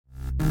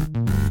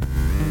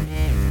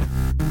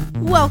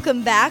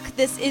Welcome back.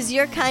 This is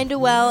your Kinda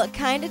Well,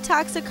 Kinda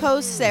Toxic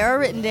host,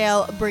 Sarah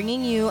Rittendale,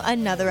 bringing you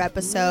another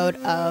episode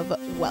of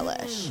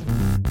Wellish.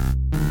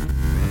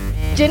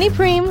 Ginny,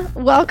 Priem,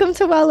 welcome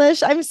to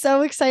Wellish. I'm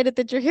so excited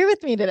that you're here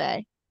with me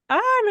today.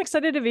 I'm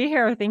excited to be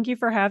here. Thank you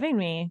for having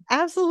me.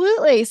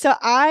 Absolutely. So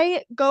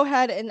I go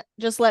ahead and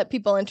just let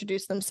people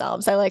introduce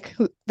themselves. I like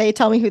who they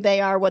tell me who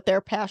they are, what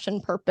their passion,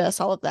 purpose,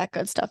 all of that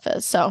good stuff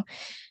is. So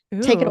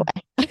take it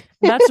away.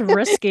 That's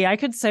risky. I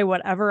could say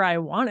whatever I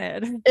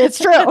wanted. It's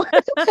true.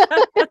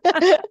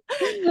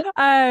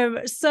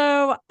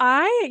 So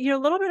a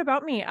little bit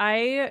about me.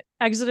 I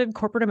exited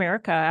corporate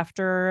America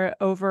after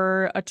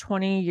over a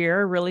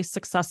 20-year really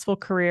successful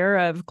career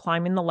of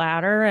climbing the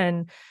ladder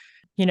and,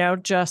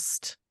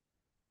 just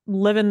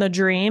living the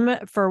dream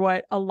for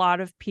what a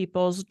lot of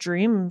people's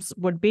dreams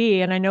would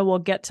be. And I know we'll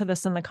get to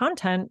this in the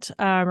content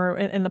or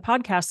in the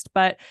podcast,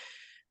 but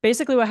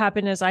basically what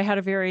happened is I had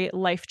a very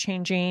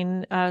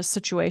life-changing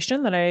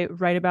situation that I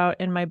write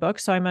about in my book.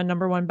 So I'm a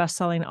 #1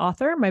 best-selling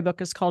author. My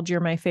book is called You're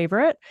My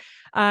Favorite.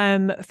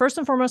 First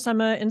and foremost,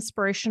 I'm an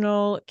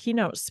inspirational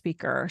keynote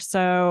speaker.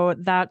 So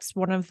that's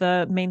one of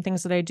the main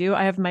things that I do.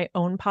 I have my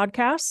own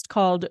podcast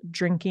called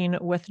Drinking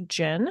with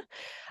Gin.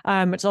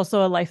 It's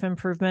also a life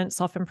improvement,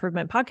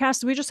 self-improvement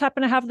podcast. We just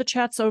happen to have the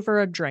chats over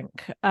a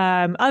drink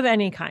of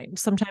any kind.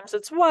 Sometimes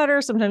it's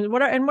water, sometimes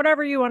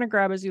whatever you want to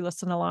grab as you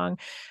listen along.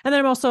 And then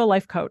I'm also a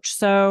life coach.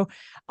 So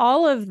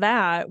all of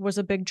that was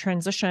a big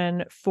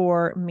transition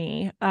for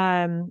me.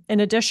 In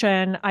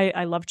addition,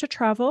 I love to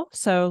travel.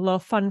 So little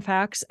fun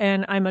facts.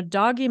 And I'm a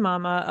doggy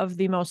mama of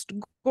the most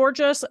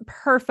gorgeous,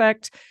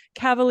 perfect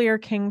Cavalier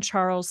King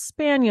Charles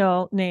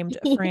Spaniel named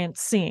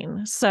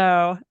Francine.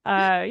 So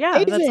that's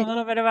a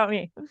little bit about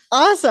me.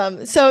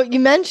 Awesome. So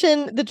you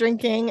mentioned the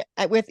drinking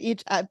with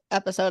each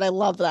episode. I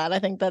love that. I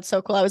think that's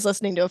so cool. I was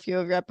listening to a few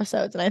of your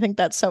episodes and I think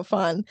that's so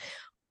fun.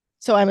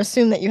 So I'm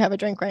assuming that you have a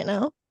drink right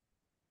now.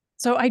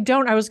 So I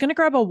don't. I was going to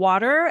grab a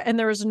water and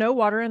there was no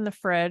water in the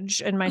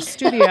fridge in my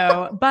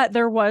studio, but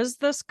there was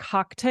this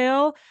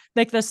cocktail,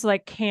 this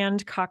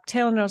canned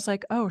cocktail. And I was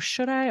like, oh,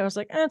 should I? I was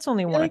like, it's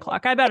only 1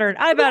 o'clock. I better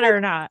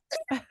not.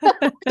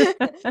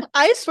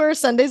 I swear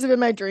Sundays have been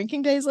my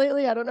drinking days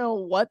lately. I don't know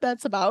what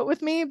that's about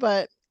with me,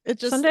 but it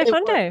just Sunday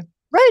fun day.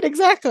 Right,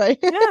 exactly.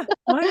 Yeah,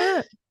 why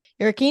not?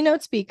 You're a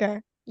keynote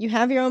speaker. You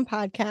have your own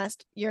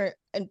podcast. You're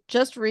a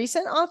just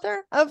recent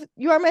author of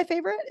You Are My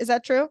Favorite. Is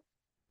that true?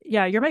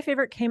 Yeah, You're My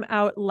Favorite came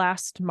out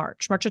last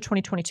March of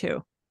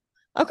 2022.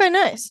 Okay,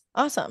 nice.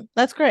 Awesome.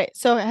 That's great.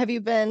 So have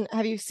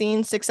you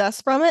seen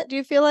success from it? Do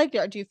you feel like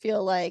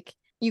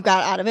you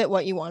got out of it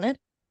what you wanted?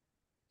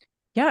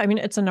 Yeah, I mean,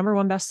 it's a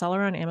 #1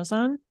 bestseller on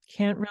Amazon.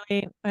 Can't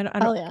really, I don't.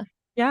 Hell yeah.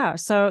 Yeah,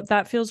 so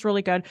that feels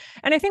really good.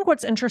 And I think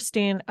what's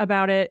interesting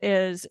about it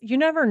is you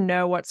never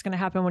know what's going to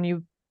happen when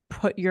you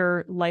put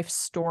your life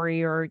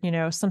story or,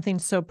 something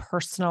so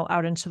personal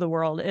out into the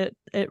world. It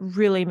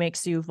really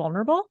makes you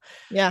vulnerable.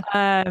 Yeah.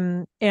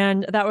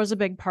 And that was a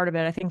big part of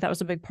it. I think that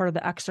was a big part of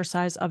the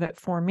exercise of it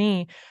for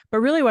me. But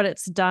really what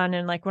it's done,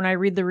 and when I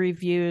read the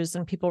reviews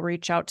and people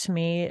reach out to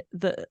me,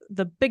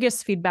 the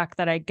biggest feedback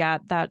that I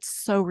get that's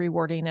so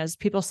rewarding is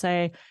people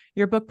say,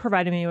 your book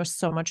provided me with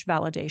so much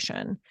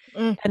validation.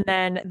 And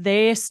then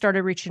they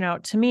started reaching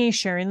out to me,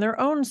 sharing their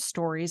own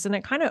stories. And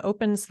it kind of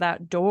opens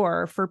that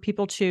door for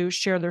people to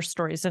share their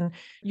stories. And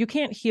you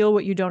can't heal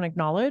what you don't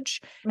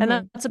acknowledge. And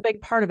that's a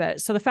big part of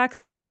it. So the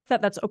fact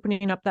that that's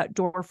opening up that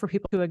door for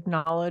people to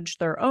acknowledge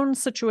their own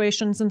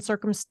situations and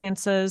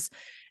circumstances.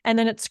 And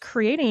then it's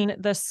creating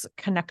this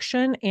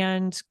connection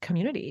and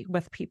community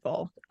with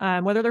people,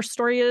 whether their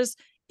story is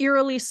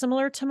eerily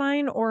similar to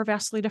mine or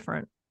vastly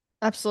different.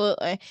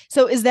 Absolutely.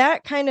 So is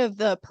that kind of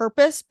the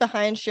purpose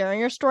behind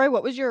sharing your story?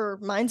 What was your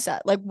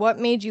mindset? What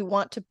made you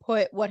want to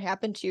put what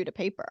happened to you to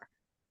paper?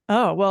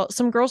 Oh, well,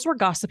 some girls were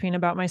gossiping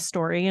about my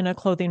story in a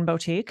clothing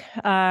boutique.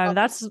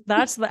 That's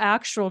the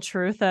actual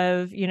truth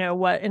of,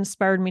 what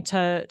inspired me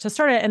to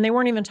start it. And they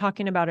weren't even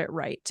talking about it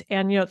right.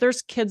 And,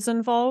 there's kids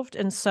involved.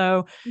 And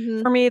so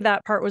for me,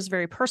 that part was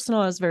very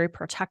personal. It was very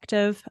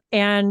protective.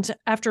 And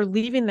after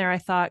leaving there, I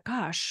thought,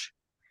 gosh,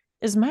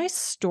 is my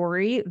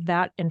story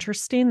that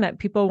interesting that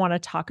people want to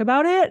talk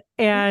about it?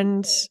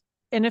 And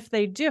if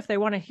they do, if they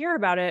want to hear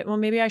about it, well,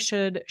 maybe I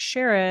should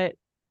share it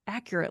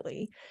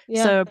accurately.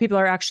 Yeah. So people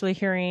are actually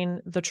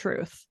hearing the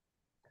truth.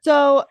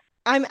 So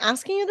I'm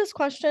asking you this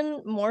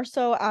question more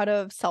so out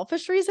of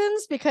selfish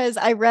reasons, because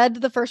I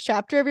read the first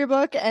chapter of your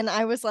book and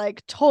I was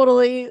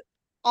totally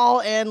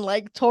all in,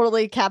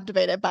 totally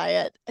captivated by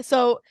it.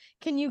 So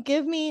can you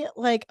give me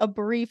a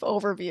brief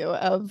overview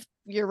of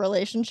your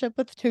relationship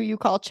with who you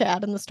call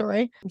Chad in the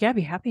story? Yeah, I'd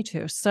be happy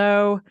to.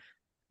 So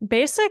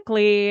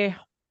basically,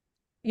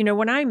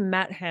 when I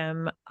met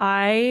him,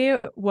 I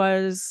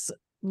was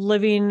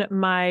living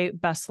my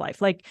best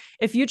life.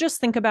 If you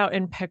just think about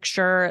and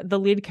picture the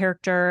lead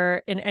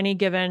character in any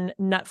given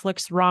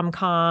Netflix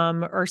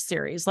rom-com or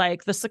series,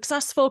 the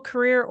successful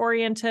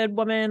career-oriented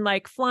woman,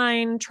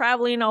 flying,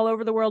 traveling all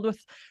over the world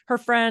with her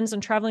friends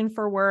and traveling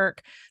for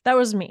work. That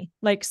was me,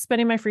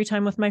 spending my free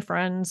time with my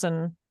friends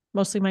and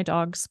mostly my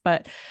dogs,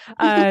 but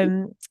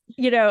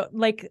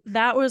like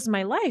that was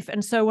my life.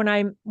 And so when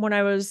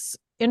I was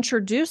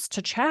introduced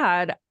to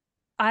Chad,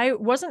 I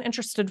wasn't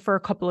interested for a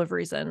couple of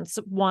reasons.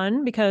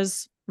 One,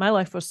 because my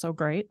life was so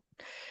great,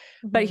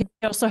 but he Mhm.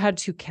 also had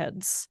two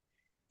kids.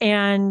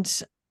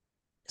 And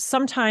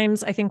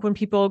sometimes I think when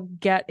people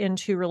get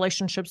into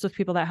relationships with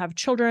people that have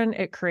children,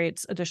 it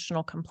creates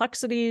additional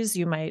complexities.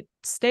 You might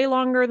stay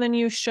longer than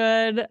you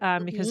should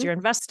because Mhm. you're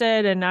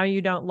invested, and now you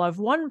don't love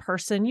one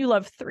person, you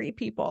love three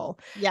people.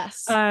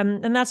 Yes.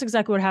 And that's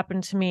exactly what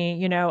happened to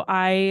me.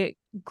 I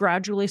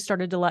gradually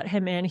started to let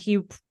him in. He,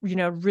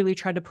 really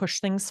tried to push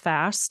things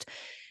fast.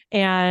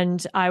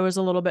 And I was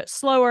a little bit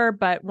slower,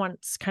 but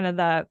once kind of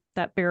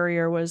that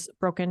barrier was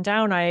broken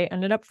down, I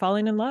ended up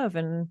falling in love.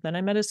 And then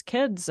I met his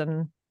kids,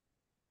 and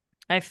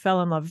I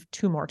fell in love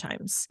two more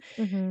times.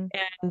 Mhm.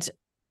 And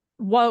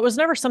while it was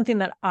never something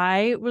that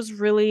I was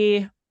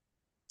really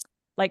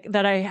like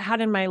that I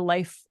had in my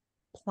life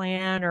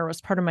plan or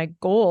was part of my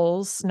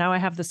goals, now I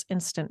have this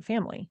instant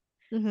family.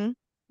 Mhm.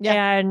 Yeah.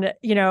 And,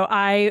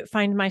 I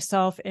find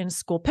myself in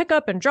school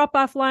pickup and drop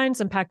off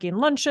lines and packing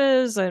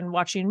lunches and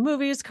watching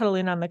movies,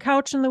 cuddling on the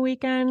couch in the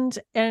weekend.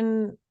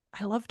 And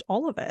I loved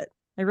all of it.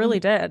 I really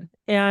Mhm. did.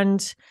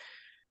 And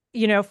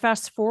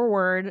fast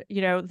forward,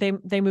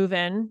 they move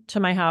in to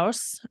my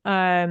house.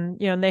 And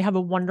they have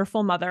a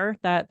wonderful mother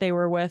that they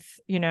were with,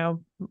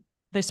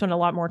 they spend a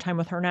lot more time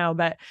with her now,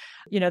 but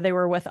they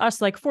were with us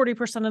like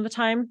 40% of the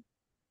time,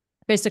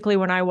 basically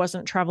when I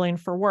wasn't traveling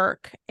for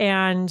work.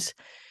 And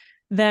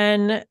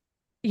then,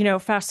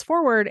 fast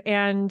forward,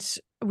 and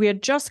we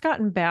had just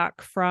gotten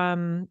back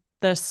from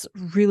this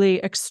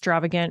really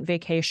extravagant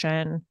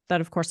vacation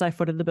that of course I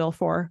footed the bill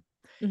for.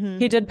 Mhm.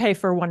 He did pay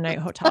for one night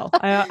hotel.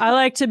 I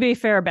like to be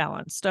fair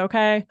balanced.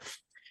 Okay.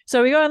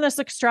 So we go on this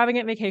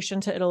extravagant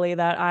vacation to Italy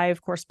that I,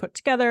 of course, put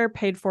together,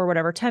 paid for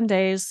whatever, 10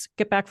 days,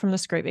 get back from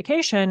this great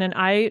vacation. And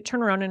I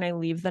turn around and I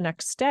leave the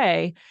next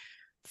day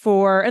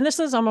and this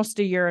is almost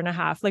a year and a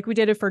half. Like we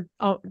did it for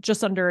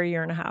just under a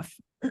year and a half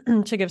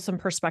to give some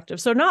perspective.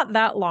 So not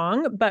that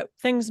long, but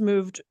things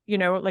moved,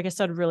 like I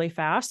said, really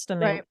fast. And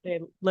they, Right. they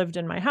lived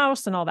in my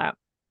house and all that.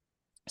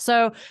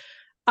 So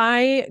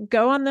I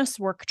go on this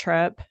work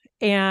trip,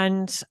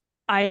 and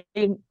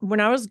when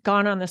I was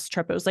gone on this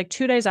trip, it was like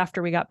 2 days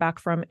after we got back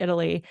from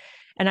Italy,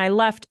 and I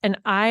left. And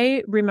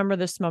I remember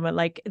this moment.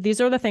 Like,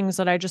 these are the things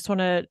that I just want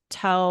to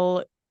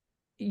tell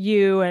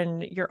you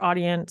and your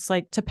audience,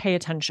 like, to pay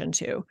attention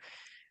to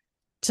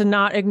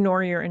not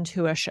ignore your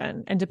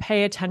intuition and to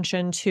pay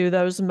attention to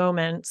those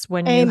moments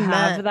when you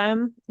have Amen.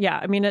 them. Yeah.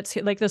 I mean, it's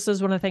like, this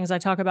is one of the things I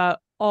talk about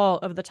all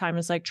of the time,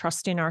 is like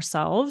trusting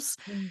ourselves.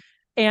 Mhm.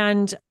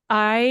 And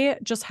I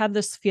just had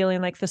this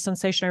feeling, like this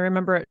sensation. I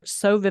remember it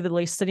so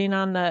vividly, sitting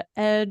on the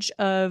edge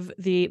of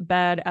the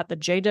bed at the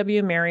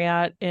JW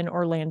Marriott in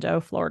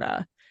Orlando,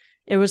 Florida.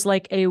 It was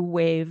like a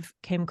wave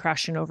came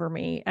crashing over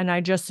me. And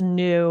I just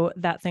knew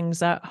that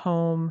things at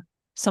home,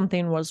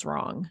 something was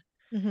wrong.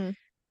 Mhm.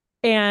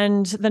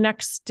 And the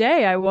next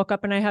day I woke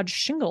up and I had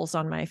shingles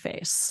on my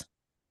face.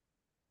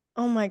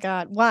 Oh my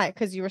God. Why?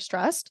 Because you were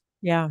stressed?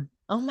 Yeah.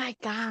 Oh my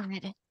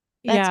God. That's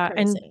Yeah.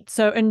 And crazy.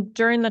 so, and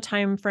during the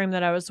time frame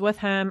that I was with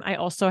him, I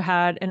also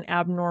had an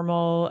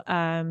abnormal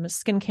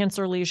skin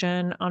cancer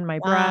lesion on my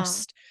Wow.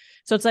 breast.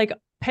 So it's like,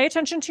 pay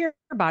attention to your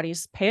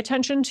bodies, pay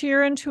attention to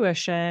your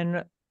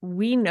intuition.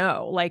 We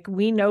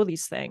know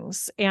these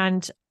things.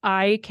 And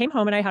I came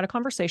home and I had a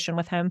conversation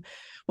with him.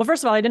 Well,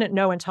 first of all, I didn't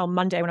know until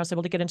Monday when I was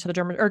able to get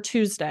into or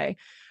Tuesday,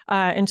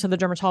 into the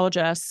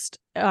dermatologist,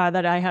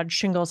 that I had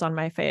shingles on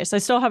my face. I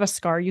still have a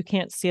scar. You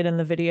can't see it in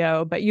the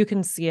video, but you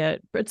can see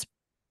it. It's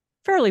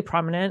fairly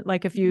prominent.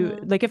 Like,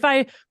 Mhm. if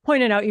I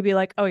point it out, you'd be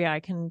like, oh yeah,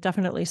 I can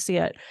definitely see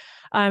it.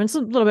 It's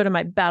a little bit of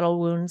my battle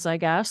wounds, I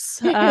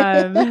guess.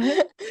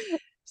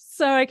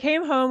 So I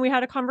came home, we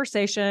had a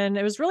conversation.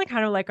 It was really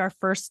kind of like our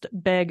first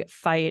big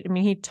fight. I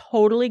mean, he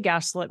totally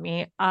gaslit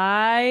me.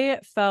 I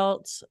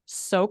felt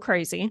so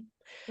crazy.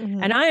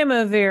 And Mhm. I am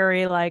a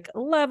very like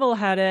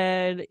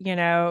level-headed,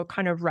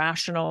 kind of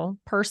rational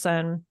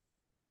person.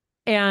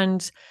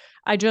 And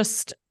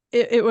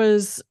it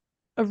was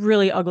a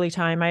really ugly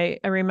time. I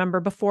remember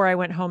before I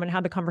went home and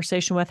had the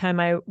conversation with him,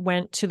 I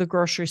went to the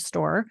grocery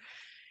store,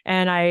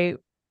 and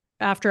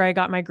after I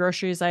got my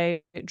groceries,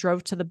 I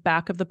drove to the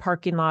back of the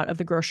parking lot of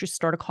the grocery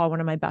store to call one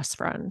of my best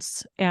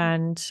friends.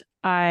 And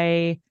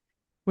I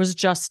was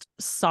just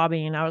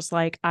sobbing. I was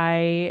like,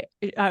 I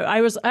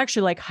was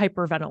actually like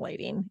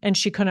hyperventilating, and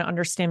she couldn't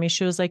understand me.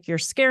 She was like, "You're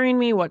scaring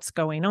me. What's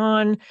going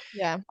on?"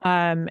 Yeah.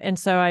 And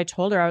so I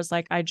told her, I was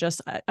like, I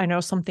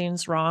know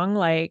something's wrong.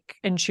 Like,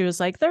 and she was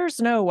like,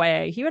 there's no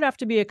way. He would have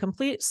to be a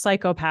complete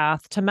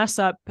psychopath to mess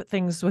up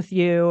things with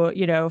you,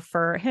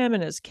 for him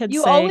and his kids'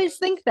 You sake. always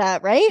think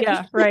that, right?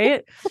 Yeah.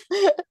 Right.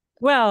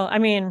 Well, I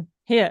mean,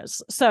 he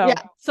is. So,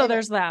 Yeah. so Amen.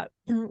 there's that.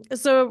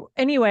 So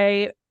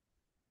anyway,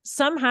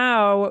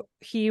 somehow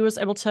he was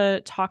able to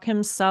talk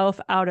himself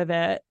out of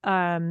it.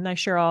 I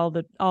share all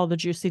the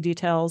juicy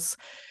details.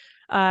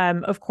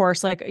 Of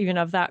course, like even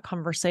of that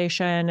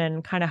conversation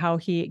and kind of how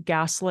he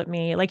gaslit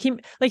me. Like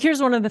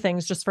here's one of the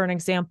things, just for an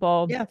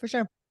example. Yeah, for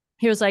sure.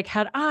 He was like,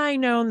 had I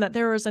known that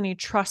there was any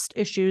trust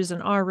issues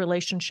in our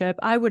relationship,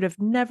 I would have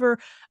never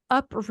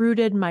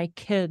uprooted my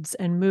kids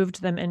and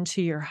moved them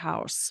into your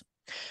house.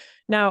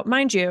 Now,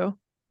 mind you,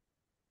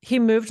 he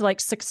moved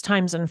like 6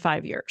 times in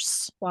 5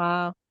 years.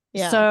 Wow.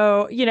 Yeah.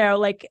 So,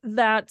 like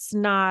that's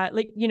not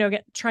like,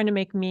 trying to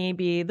make me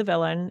be the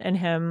villain and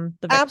him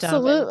the victim and,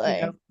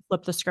 Absolutely.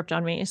 flip the script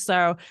on me.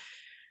 So,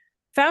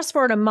 fast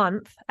forward a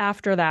month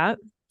after that,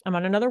 I'm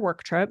on another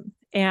work trip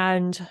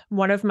and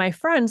one of my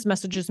friends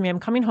messages me. I'm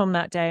coming home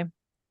that day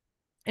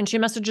and she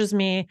messages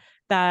me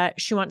that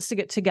she wants to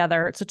get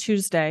together. It's a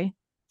Tuesday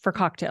for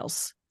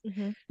cocktails.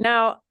 Mm-hmm.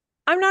 Now,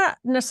 I'm not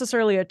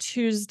necessarily a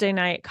Tuesday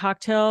night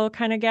cocktail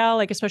kind of gal,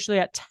 like especially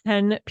at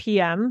 10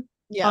 p.m.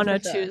 Yeah, on for a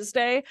sure.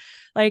 Tuesday.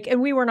 Like,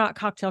 and we were not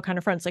cocktail kind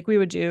of friends. Like we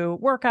would do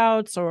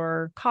workouts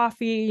or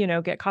coffee,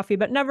 get coffee,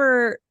 but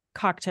never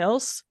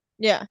cocktails.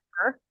 Yeah.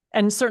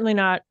 And certainly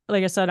not,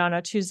 like I said, on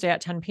a Tuesday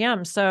at 10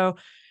 p.m. So,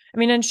 I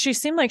mean, and she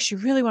seemed like she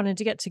really wanted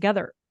to get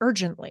together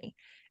urgently.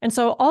 And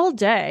so all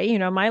day,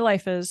 my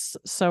life is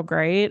so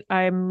great.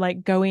 I'm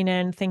like going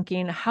in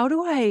thinking, how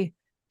do I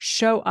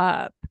show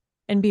up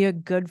and be a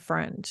good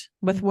friend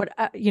with what,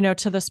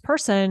 to this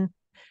person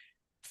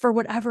for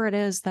whatever it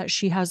is that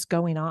she has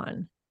going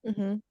on?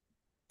 Mm-hmm.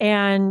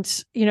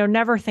 And,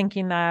 never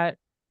thinking that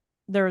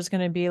there was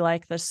going to be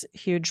like this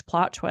huge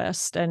plot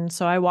twist. And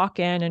so I walk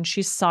in and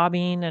she's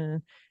sobbing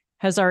and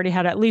has already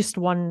had at least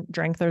one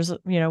drink. There's,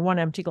 one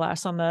empty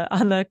glass on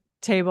the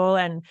table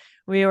and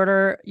we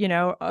order,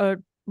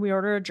 we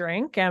order a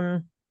drink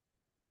and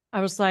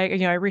I was like,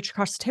 I reach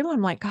across the table.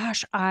 I'm like,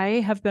 gosh,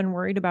 I have been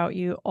worried about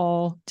you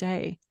all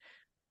day.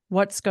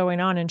 What's going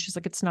on? And she's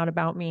like, it's not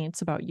about me.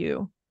 It's about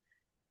you.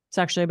 It's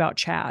actually about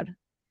Chad.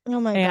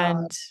 Oh my God.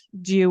 And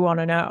do you want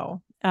to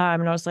know?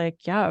 And I was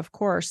like, yeah, of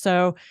course.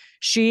 So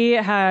she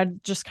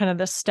had just kind of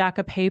this stack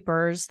of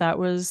papers that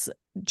was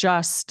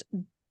just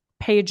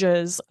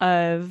pages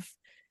of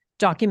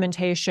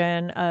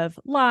documentation of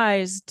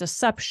lies,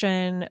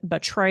 deception,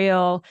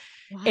 betrayal.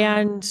 Wow.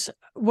 And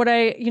what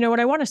I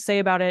want to say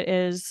about it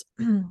is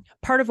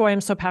part of why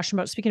I'm so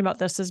passionate about speaking about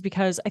this is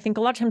because I think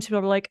a lot of times people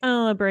are like,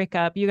 oh, a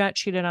breakup, you got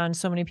cheated on.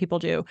 So many people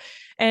do.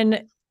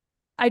 And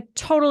I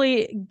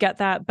totally get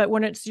that. But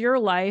when it's your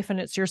life and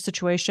it's your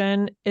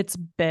situation, it's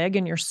big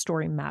and your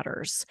story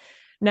matters.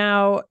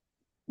 Now,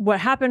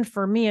 what happened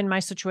for me in my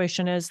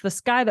situation is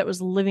this guy that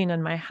was living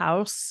in my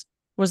house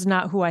was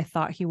not who I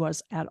thought he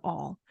was at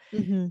all.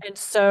 Mm-hmm. And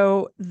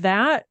so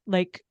that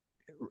like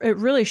it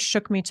really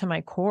shook me to my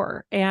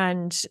core.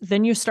 And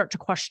then you start to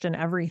question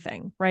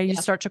everything, right? You Yeah.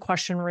 start to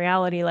question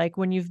reality. Like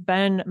when you've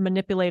been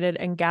manipulated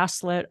and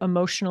gaslit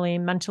emotionally,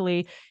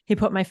 mentally, he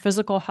put my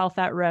physical health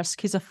at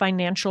risk. He's a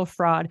financial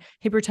fraud.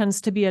 He pretends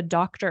to be a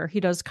doctor. He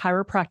does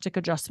chiropractic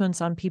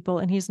adjustments on people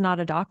and he's not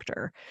a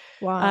doctor.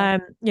 Wow.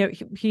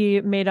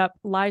 He made up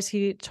lies.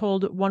 He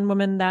told one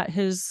woman that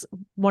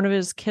one of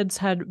his kids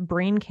had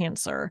brain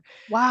cancer.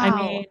 I Wow.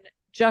 mean,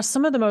 just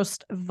some of the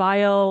most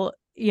vile,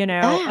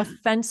 Yeah.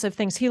 offensive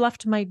things. He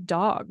left my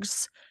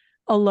dogs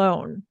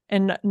alone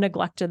and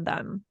neglected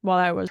them while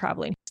I was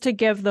traveling to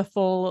give the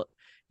full,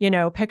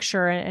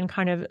 picture and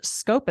kind of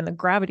scope and the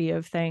gravity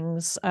of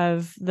things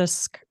of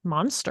this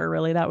monster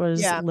really that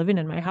was Yeah. living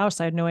in my house.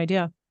 I had no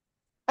idea.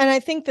 And I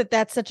think that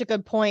that's such a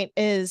good point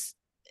is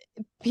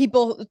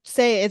people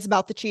say it's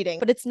about the cheating,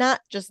 but it's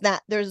not just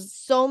that. There's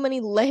so many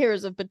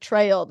layers of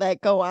betrayal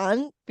that go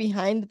on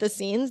behind the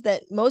scenes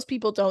that most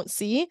people don't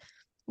see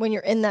when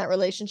you're in that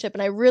relationship.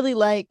 And I really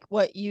like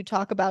what you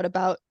talk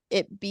about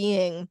it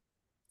being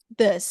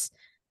this.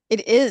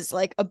 It is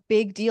like a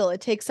big deal. It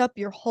takes up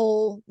your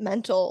whole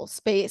mental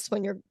space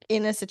when you're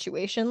in a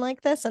situation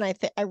like this. And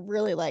I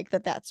really like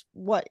that that's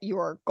what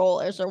your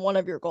goal is, or one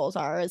of your goals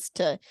are, is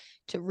to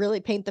really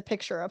paint the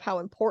picture of how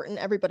important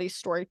everybody's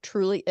story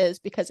truly is,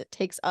 because it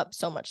takes up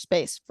so much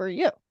space for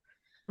you.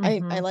 I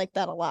Mm-hmm. like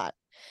that a lot.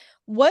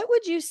 What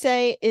would you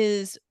say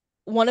is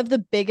one of the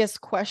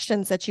biggest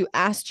questions that you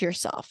asked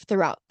yourself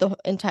throughout the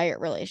entire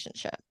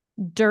relationship?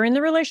 During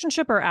the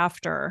relationship or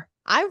after?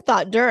 I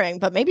thought during,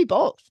 but maybe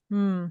both.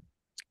 Hmm.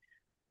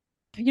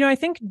 I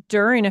think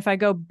during, if I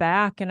go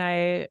back and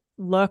I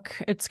look,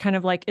 it's kind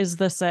of like, is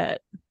this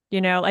it?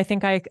 I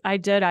think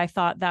I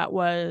thought that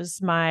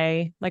was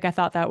I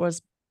thought that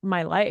was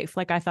my life.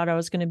 Like I thought I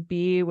was going to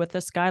be with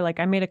this guy.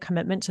 Like I made a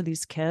commitment to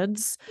these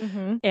kids.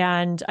 Mm-hmm.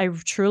 And I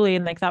truly,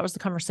 and like that was the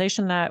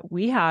conversation that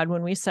we had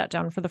when we sat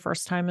down for the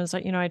first time, is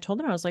that, I told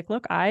him, I was like,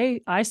 look, I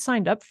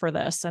signed up for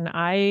this and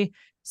I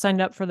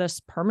signed up for this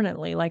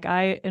permanently. Like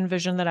I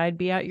envisioned that I'd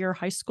be at your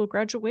high school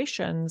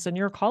graduations and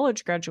your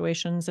college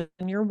graduations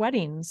and your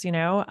weddings,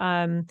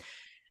 and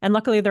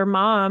luckily their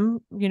mom,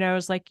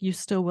 is like, you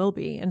still will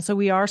be. And so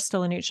we are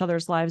still in each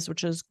other's lives,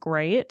 which is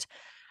great.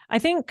 I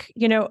think,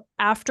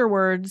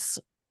 afterwards,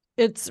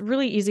 it's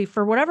really easy.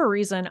 For whatever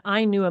reason,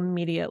 I knew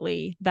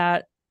immediately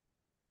that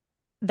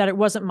that it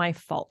wasn't my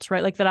fault,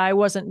 right? Like that I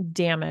wasn't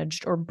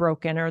damaged or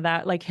broken, or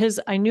that like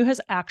I knew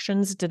his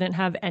actions didn't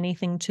have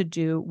anything to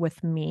do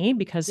with me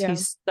because Yeah.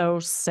 he's so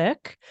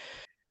sick.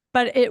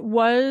 But it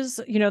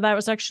was, that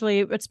was actually,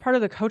 it's part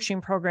of the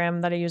coaching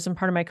program that I use and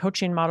part of my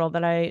coaching model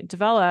that I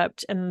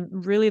developed. And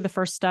really the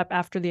first step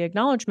after the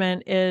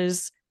acknowledgement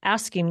is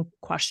asking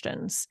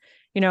questions.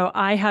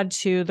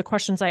 The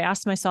questions I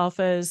asked myself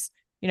is,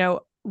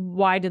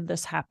 why did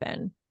this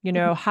happen?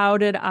 How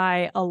did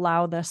I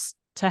allow this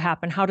to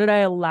happen? How did I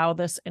allow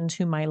this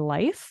into my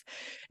life?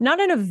 Not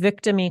in a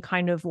victim-y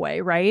kind of way,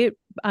 right?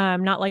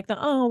 Not like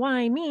oh,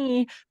 why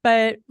me?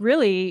 But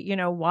really,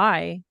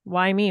 why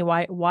me?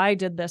 Why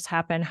did this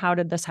happen? How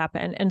did this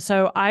happen? And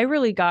so I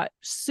really got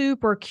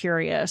super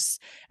curious,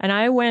 and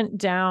I went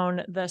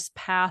down this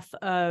path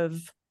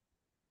of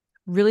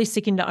really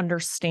seeking to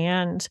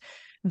understand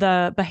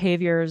the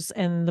behaviors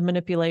and the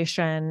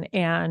manipulation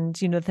and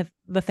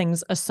the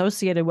things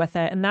associated with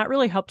it. And that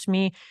really helped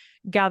me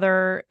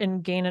gather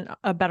and gain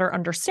a better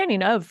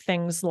understanding of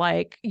things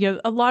like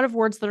a lot of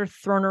words that are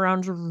thrown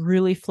around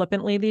really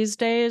flippantly these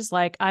days.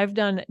 Like I've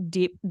done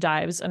deep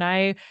dives, and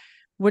I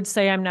would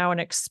say I'm now an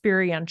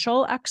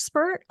experiential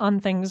expert on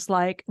things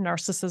like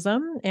narcissism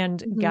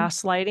and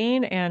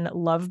gaslighting and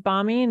love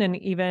bombing, and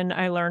even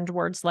I learned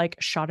words like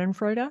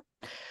schadenfreude.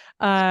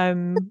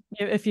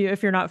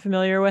 If you're not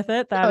familiar with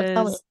it, that Oh,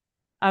 tell me. is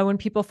when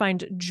people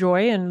find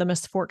joy in the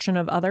misfortune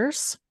of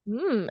others.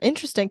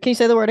 Interesting. Can you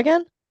say the word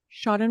again?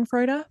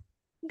 Schadenfreude.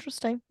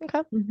 Interesting. Okay.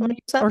 Mm-hmm. Want to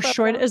use that Or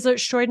for Is it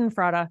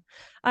Schadenfreude?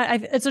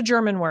 It's a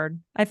German word.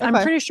 I'm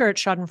okay. pretty sure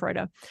it's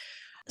Schadenfreude.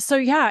 So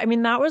yeah, I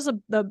mean, that was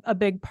a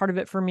big part of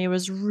it for me,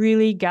 was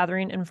really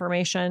gathering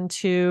information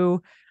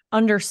to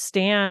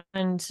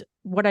understand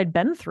what I'd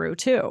been through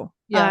too.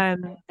 Yeah.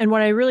 And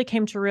what I really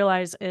came to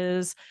realize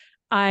is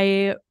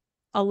I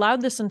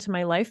allowed this into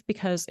my life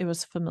because it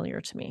was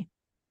familiar to me.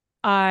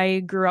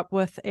 I grew up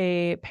with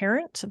a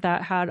parent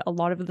that had a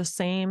lot of the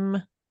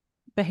same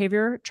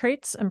behavior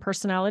traits and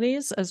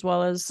personalities, as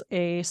well as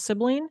a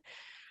sibling.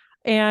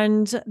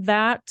 And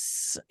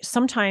that's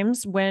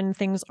sometimes when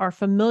things are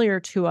familiar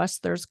to us,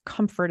 there's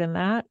comfort in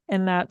that.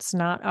 And that's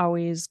not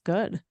always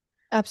good.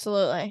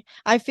 Absolutely.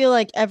 I feel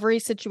like every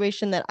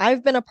situation that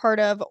I've been a part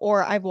of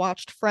or I've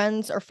watched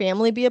friends or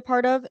family be a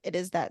part of, it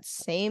is that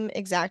same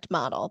exact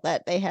model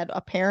that they had a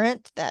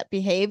parent that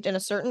behaved in a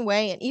certain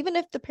way. And even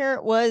if the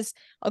parent was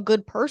a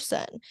good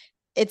person,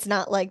 it's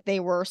not like they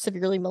were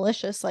severely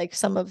malicious like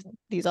some of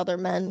these other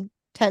men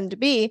tend to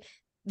be.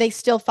 They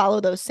still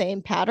follow those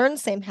same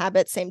patterns, same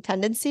habits, same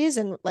tendencies.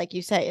 And like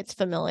you say, it's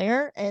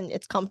familiar and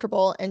it's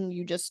comfortable. And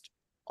you just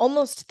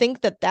almost think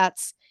that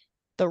that's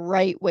the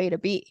right way to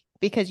be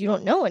because you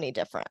don't know any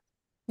different.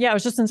 Yeah, I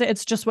was just going to say,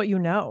 it's just what you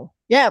know.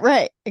 Yeah,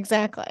 right.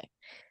 Exactly.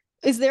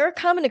 Is there a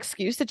common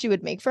excuse that you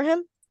would make for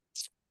him?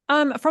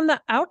 From the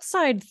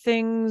outside,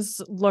 things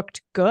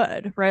looked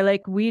good, right?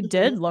 Like we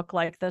did look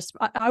like this.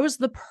 I was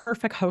the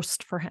perfect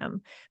host for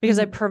him because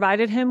I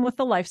provided him with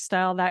the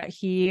lifestyle that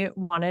he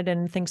wanted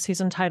and thinks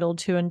he's entitled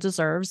to and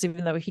deserves,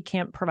 even though he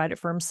can't provide it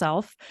for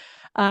himself.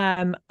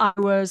 I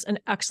was an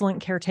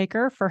excellent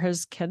caretaker for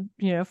his kid,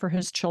 for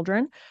his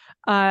children.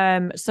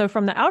 So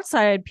from the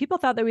outside, people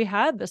thought that we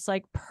had this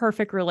like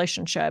perfect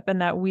relationship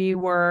and that we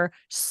were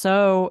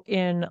so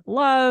in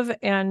love.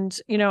 And,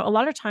 a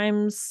lot of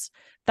times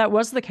that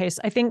was the case.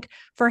 I think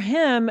for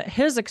him,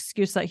 his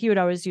excuse that he would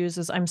always use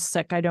is I'm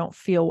sick, I don't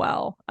feel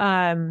well.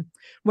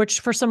 Which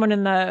for someone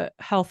in the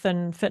health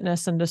and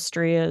fitness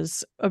industry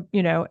is,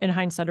 in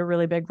hindsight, a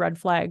really big red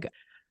flag.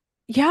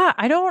 Yeah,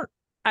 I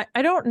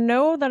don't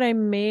know that I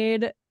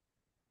made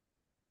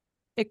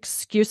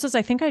excuses.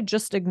 I think I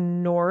just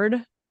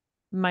ignored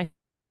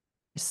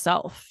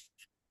myself.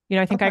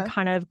 I think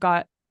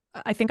Okay.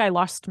 I think I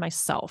lost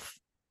myself.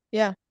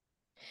 Yeah.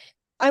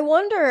 I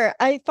wonder,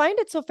 I find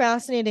it so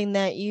fascinating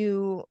that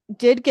you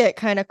did get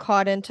kind of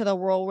caught into the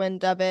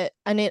whirlwind of it.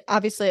 And it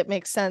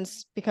makes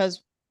sense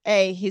because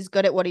A, he's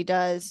good at what he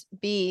does.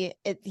 B,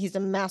 he's a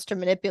master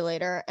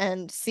manipulator.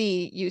 And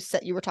C,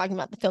 you were talking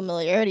about the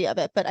familiarity of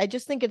it. But I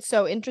just think it's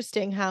so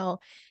interesting how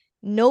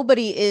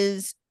nobody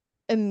is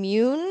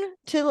immune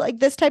to like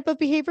this type of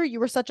behavior. You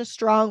were such a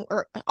strong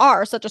or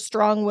are such a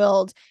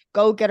strong-willed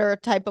go-getter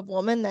type of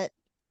woman that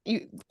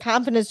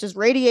confidence just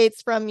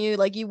radiates from you.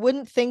 Like you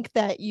wouldn't think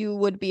that you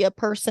would be a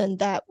person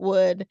that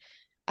would,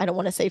 I don't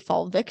want to say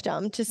fall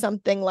victim to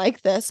something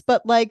like this,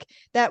 but like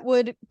that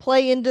would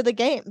play into the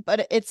game.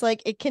 But it's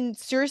like it can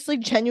seriously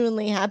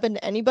genuinely happen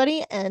to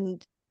anybody.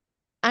 And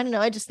I don't know,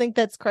 I just think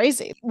that's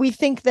crazy. We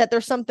think that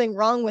there's something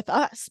wrong with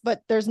us,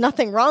 but there's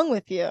nothing wrong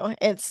with you.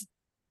 It's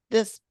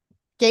this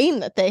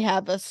game that they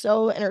have us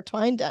so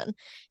intertwined in.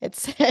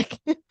 It's sick.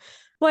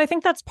 Well, I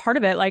think that's part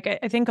of it. Like,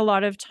 I think a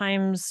lot of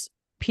times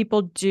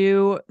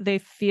they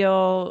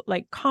feel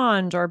like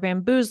conned or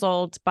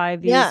bamboozled by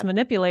these Yeah.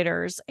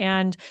 manipulators.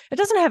 And it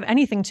doesn't have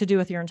anything to do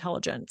with your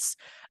intelligence,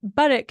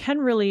 but it can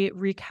really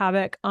wreak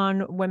havoc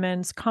on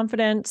women's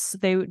confidence.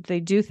 They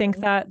do think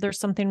that there's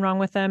something wrong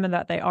with them and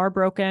that they are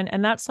broken.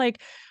 And that's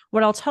like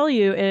what I'll tell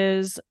you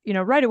is,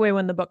 right away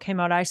when the book came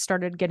out, I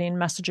started getting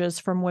messages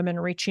from women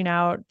reaching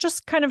out,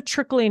 just kind of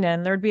trickling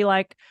in. There'd be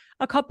like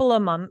a couple a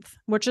month,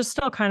 which is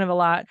still kind of a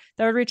lot.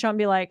 That would reach out and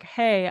be like,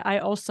 hey, I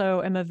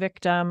also am a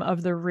victim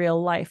of the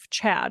real life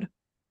Chad.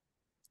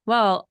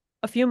 Well,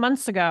 a few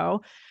months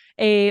ago,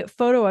 a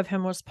photo of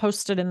him was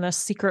posted in this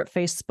secret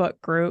Facebook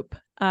group.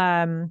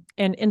 And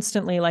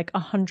instantly, like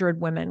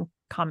 100 women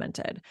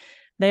commented.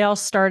 They all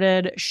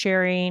started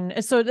sharing.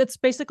 So it's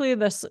basically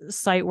this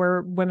site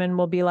where women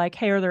will be like,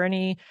 hey, are there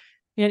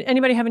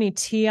anybody have any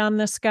tea on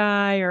this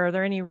guy? Or are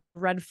there any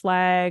red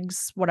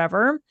flags?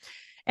 Whatever.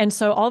 And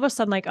so all of a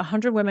sudden, like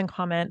 100 women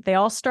comment, they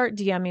all start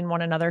DMing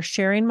one another,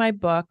 sharing my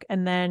book,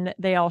 and then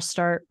they all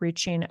start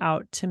reaching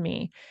out to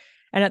me.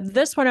 And at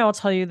this point, I will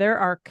tell you, there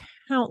are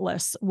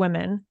countless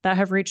women that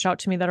have reached out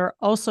to me that are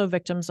also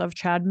victims of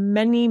Chad.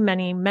 Many,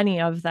 many, many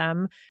of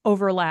them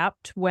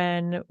overlapped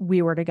when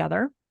we were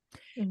together.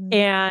 Mm-hmm.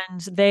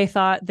 And they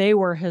thought they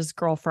were his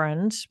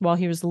girlfriend while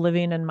he was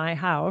living in my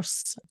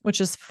house,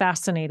 which is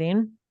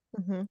fascinating.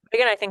 Mm-hmm.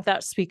 Again, I think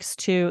that speaks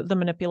to the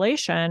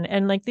manipulation.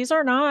 And like, these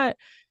are not,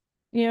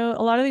 a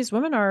lot of these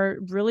women are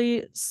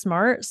really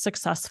smart,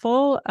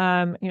 successful.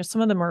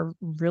 Some of them are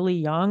really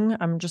young.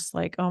 I'm just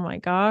like, oh my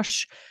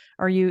gosh,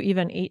 are you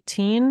even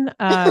 18?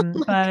 Oh my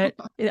But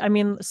God. I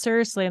mean,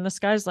 seriously, and this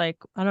guy's like,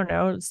 I don't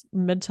know, it's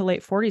mid to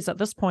late 40s at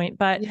this point.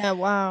 But Yeah,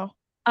 wow.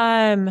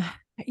 um,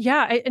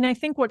 yeah, and I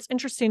think what's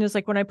interesting is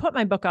like when I put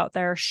my book out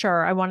there,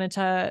 sure, I wanted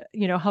to,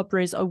 help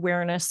raise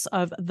awareness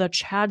of the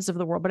Chads of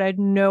the world, but I had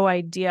no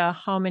idea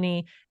how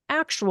many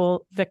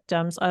actual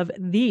victims of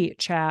the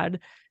Chad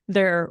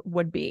there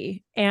would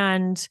be.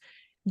 And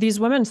these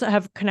women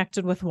have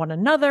connected with one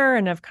another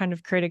and have kind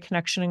of created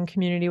connection and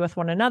community with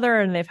one another.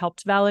 And they've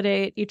helped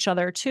validate each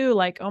other too.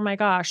 Like, oh my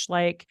gosh,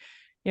 like,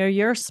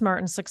 you're smart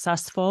and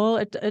successful.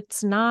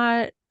 It's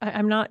not,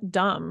 I'm not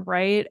dumb.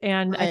 Right.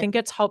 And I Right. think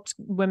it's helped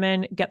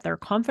women get their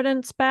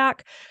confidence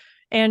back.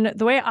 And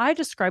the way I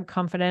describe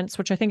confidence,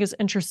 which I think is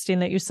interesting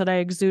that you said I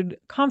exude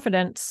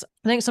confidence.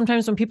 I think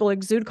sometimes when people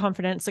exude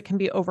confidence, it can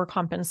be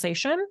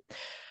overcompensation.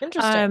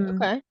 Interesting. Um,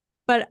 Okay.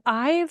 but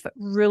I've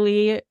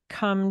really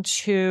come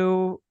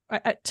to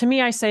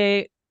me, I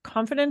say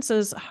confidence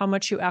is how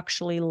much you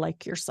actually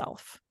like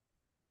yourself.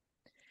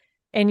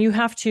 And you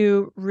have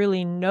to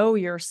really know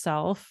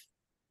yourself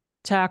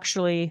to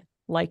actually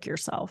like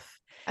yourself.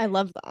 I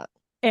love that.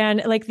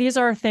 And like these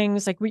are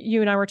things like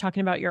you and I were talking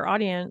about your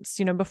audience,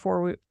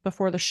 before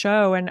the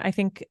show, and I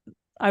think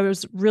I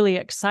was really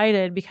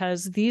excited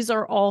because these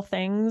are all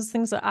things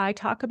that I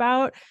talk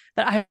about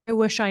that I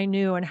wish I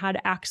knew and had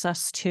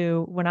access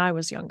to when I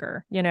was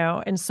younger,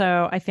 And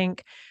so I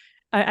think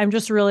I'm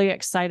just really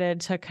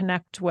excited to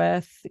connect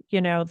with,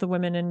 the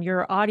women in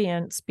your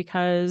audience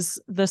because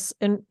this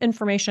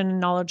information and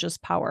knowledge is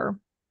power.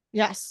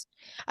 Yes,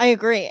 I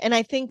agree. And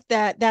I think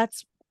that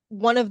that's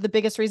one of the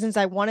biggest reasons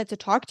I wanted to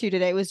talk to you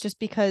today was just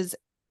because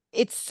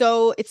it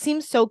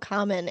seems so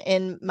common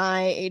in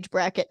my age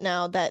bracket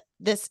now that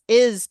this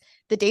is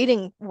the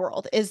dating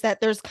world, is that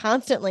there's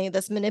constantly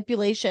this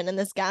manipulation and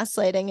this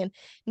gaslighting, and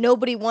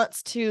nobody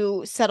wants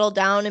to settle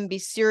down and be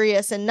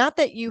serious. And not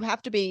that you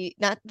have to be,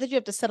 not that you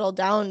have to settle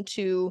down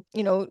to,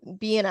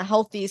 be in a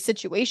healthy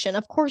situation.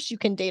 Of course you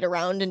can date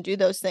around and do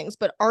those things,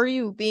 but are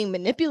you being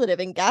manipulative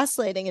and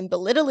gaslighting and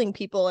belittling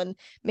people and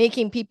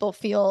making people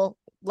feel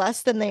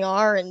less than they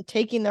are and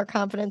taking their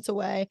confidence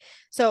away?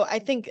 So I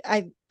think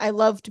I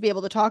love to be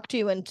able to talk to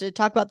you and to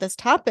talk about this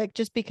topic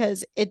just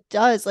because it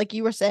does, like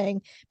you were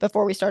saying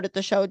before we started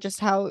the show, just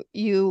how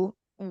you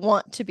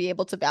want to be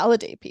able to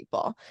validate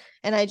people.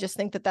 And I just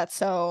think that that's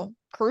so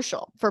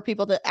crucial for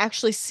people to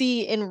actually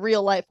see in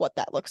real life what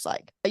that looks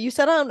like. You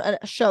said on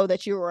a show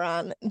that you were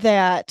on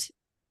that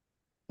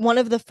one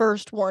of the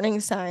first warning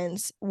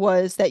signs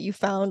was that you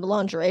found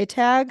lingerie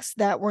tags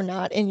that were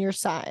not in your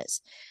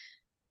size.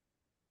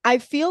 I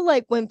feel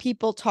like when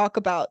people talk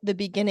about the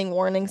beginning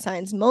warning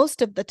signs,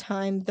 most of the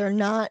time they're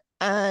not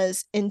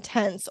as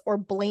intense or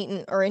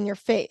blatant or in your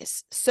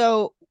face.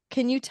 So,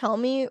 can you tell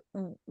me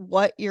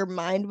what your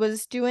mind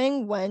was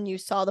doing when you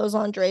saw those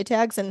lingerie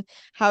tags and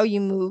how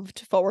you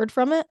moved forward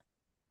from it?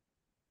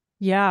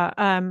 Yeah.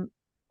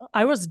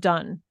 I was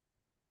done.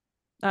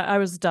 I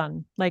was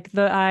done.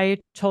 I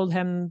told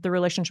him the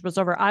relationship was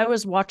over. I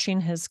was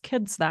watching his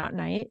kids that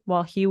night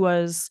while he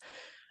was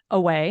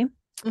away.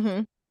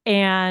 Mm-hmm.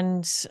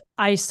 And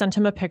I sent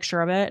him a picture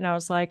of it. And I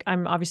was like,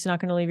 I'm obviously not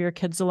going to leave your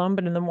kids alone,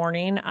 but in the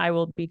morning I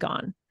will be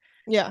gone.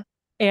 Yeah.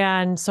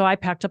 And so I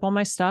packed up all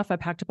my stuff. I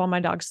packed up all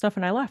my dog stuff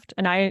and I left.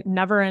 And I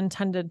never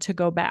intended to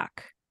go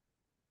back.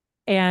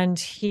 And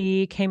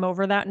he came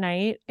over that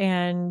night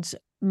and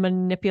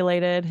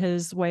manipulated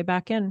his way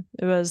back in.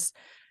 It was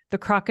the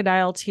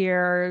crocodile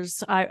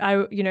tears.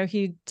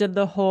 He did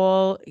the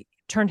whole,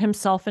 turned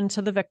himself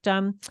into the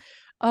victim.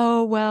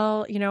 Oh,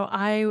 well,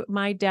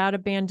 my dad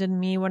abandoned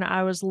me when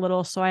I was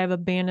little, so I have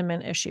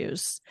abandonment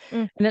issues.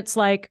 Mm. And it's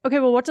like, okay,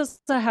 well, what does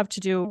that have to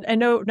do?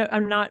 And no,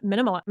 I'm not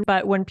minimal,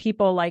 but when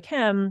people like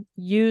him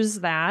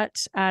use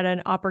that at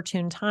an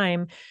opportune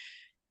time,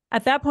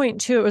 At that point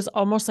too, it was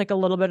almost like a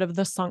little bit of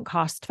the sunk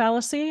cost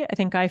fallacy. I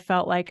think I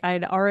felt like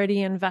I'd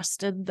already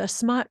invested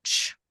this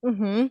much.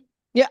 Mm-hmm.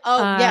 Yeah. Oh,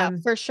 yeah,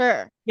 Um, for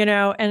sure.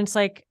 and it's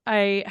like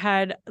I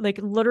had like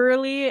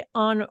literally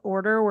on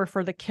order were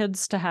for the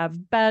kids to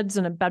have beds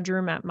and a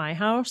bedroom at my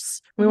house.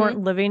 We Mm-hmm.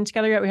 weren't living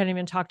together yet. We hadn't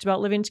even talked about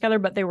living together,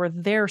 but they were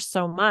there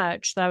so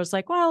much that I was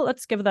like, well,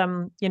 let's give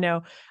them,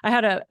 I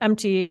had an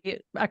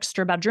empty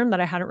extra bedroom that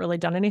I hadn't really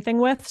done anything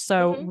with. Mm-hmm.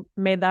 So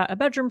made that a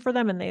bedroom for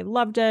them and they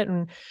loved it.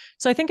 And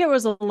so I think it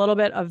was a little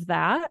bit of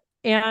that.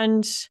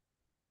 And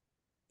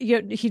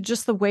he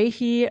just the way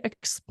he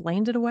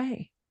explained it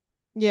away.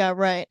 Yeah,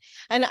 right.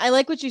 And I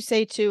like what you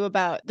say too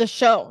about the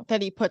show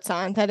that he puts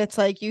on, that it's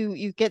like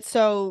you get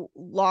so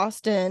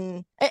lost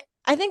in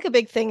I think a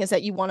big thing is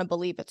that you want to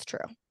believe it's true.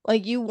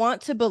 Like you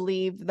want to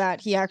believe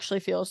that he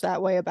actually feels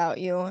that way about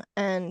you.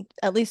 And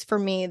at least for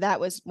me, that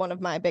was one of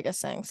my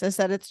biggest things, is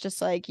that it's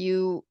just like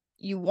you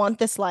want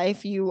this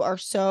life, you are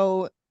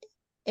so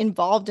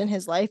involved in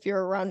his life,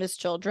 you're around his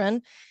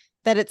children,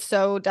 that it's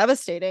so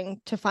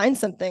devastating to find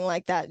something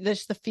like that.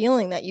 There's the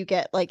feeling that you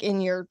get like in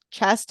your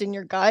chest, in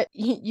your gut.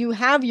 You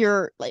have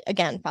your, like,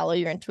 again, follow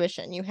your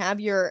intuition. You have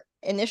your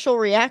initial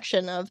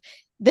reaction of,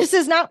 this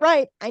is not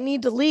right, I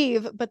need to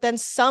leave. But then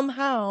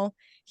somehow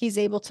he's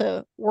able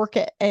to work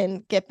it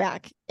and get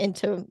back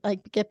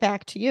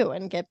to you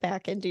and get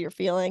back into your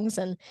feelings.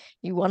 And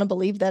you want to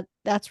believe that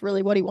that's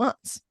really what he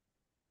wants.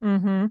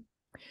 Mm-hmm.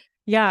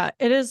 Yeah,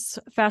 it is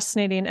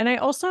fascinating. And I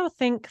also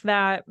think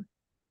that,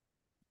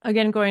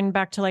 again, going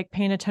back to like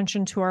paying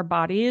attention to our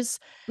bodies,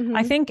 I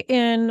Mm-hmm. think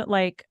in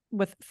like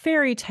with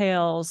fairy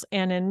tales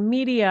and in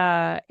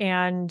media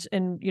and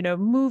in,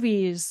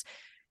 movies,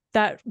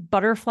 that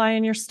butterfly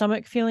in your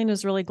stomach feeling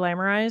is really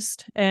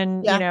glamorized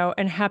and, Yeah.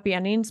 and happy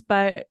endings.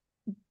 But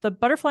the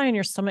butterfly in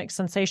your stomach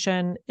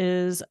sensation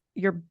is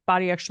your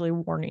body actually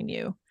warning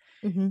you.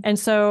 Mm-hmm. And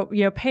so,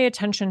 pay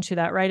attention to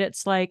that, right?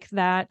 It's like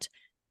that.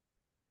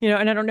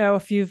 And I don't know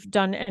if you've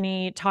done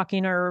any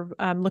talking or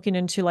looking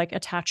into like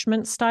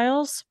attachment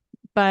styles,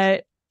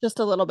 but Just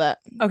a little bit.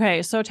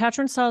 okay, so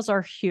attachment styles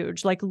are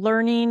huge. Like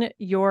learning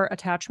your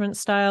attachment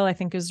style, I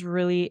think is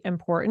really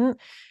important.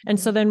 And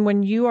Mm-hmm. so then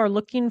when you are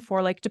looking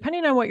for, like,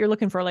 depending on what you're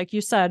looking for, like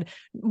you said,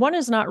 one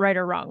is not right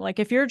or wrong. Like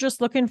if you're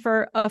just looking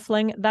for a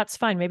fling, that's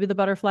fine. Maybe the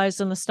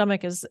butterflies in the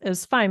stomach is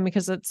fine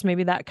because it's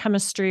maybe that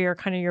chemistry or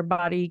kind of your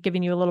body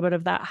giving you a little bit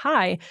of that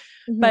high.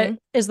 Mm-hmm. But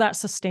is that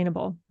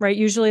sustainable? Right?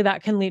 Usually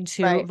that can lead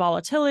to Right.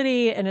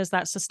 volatility. And is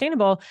that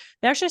sustainable?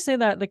 They actually say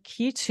that the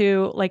key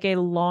to like a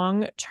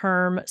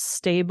long-term,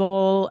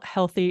 stable,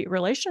 healthy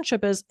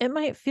relationship is it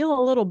might feel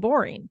a little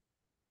boring,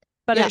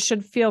 but Yeah. it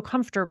should feel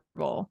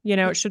comfortable.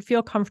 It should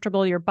feel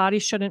comfortable. Your body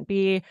shouldn't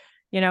be,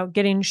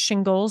 getting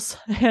shingles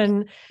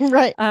and,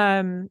 Right.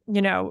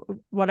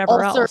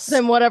 whatever Ulcers else.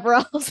 and whatever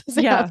else is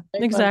Yeah, happening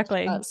when it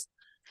exactly. does.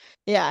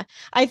 Yeah.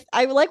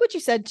 I like what you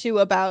said too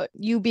about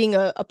you being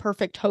a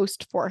perfect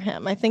host for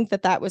him. I think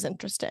that that was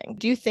interesting.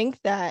 Do you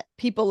think that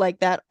people like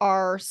that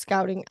are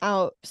scouting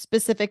out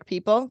specific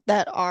people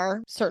that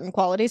are certain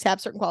qualities,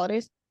 have certain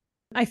qualities?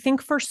 I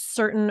think for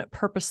certain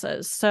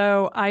purposes.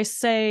 So I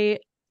say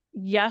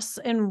yes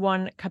in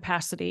one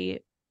capacity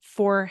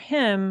for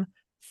him,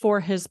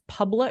 for his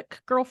public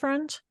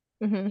girlfriend.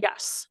 Mm-hmm.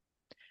 Yes.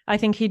 I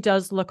think he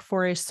does look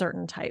for a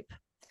certain type.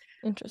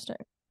 Interesting.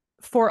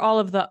 For all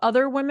of the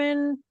other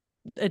women,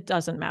 it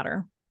doesn't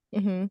matter.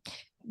 Mm-hmm.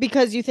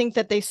 Because you think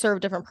that they serve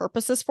different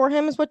purposes for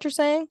him, is what you're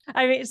saying?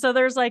 I mean, so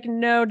there's like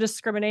no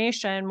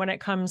discrimination when it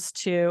comes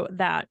to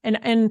that.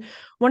 And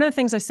one of the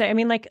things I say, I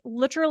mean, like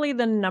literally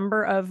the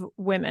number of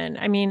women,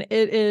 I mean,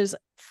 it is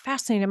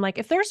fascinating. I'm like,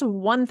 if there's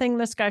one thing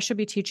this guy should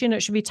be teaching,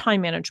 it should be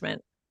time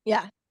management.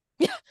 Yeah.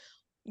 Yeah.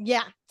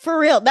 Yeah, for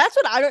real. That's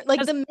what I don't like,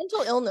 Because the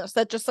mental illness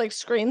that just like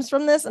screams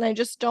from this. And I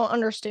just don't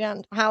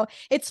understand how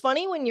it's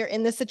funny when you're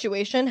in this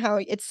situation, how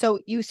it's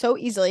you so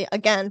easily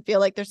again feel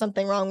like there's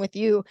something wrong with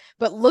you.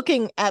 But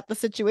looking at the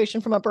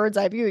situation from a bird's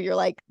eye view, you're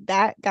like,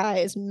 that guy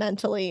is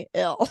mentally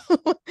ill.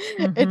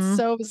 It's mm-hmm.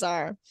 so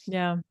bizarre.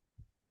 Yeah.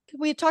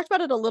 We talked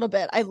about it a little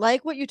bit. I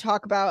like what you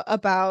talk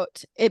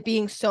about it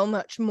being so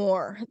much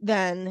more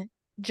than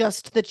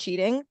just the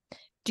cheating.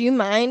 Do you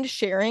mind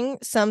sharing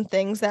some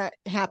things that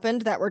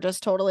happened that were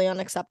just totally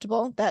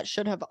unacceptable that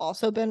should have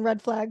also been red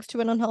flags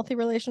to an unhealthy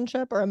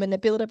relationship or a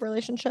manipulative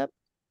relationship?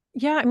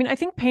 Yeah. I mean, I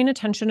think paying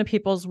attention to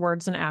people's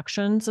words and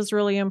actions is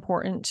really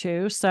important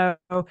too. So,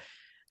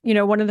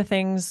 one of the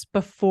things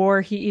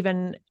before he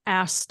even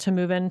asked to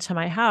move into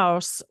my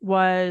house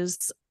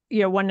was,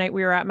 one night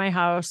we were at my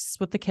house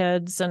with the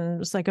kids and it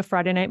was like a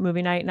Friday night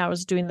movie night and I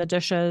was doing the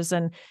dishes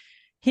and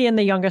he and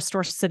the youngest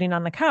were sitting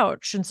on the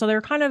couch. And so they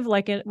were kind of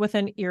like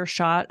within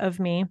earshot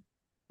of me.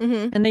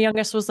 Mm-hmm. And the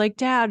youngest was like,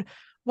 Dad,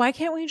 why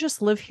can't we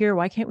just live here?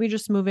 Why can't we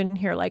just move in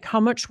here? Like, how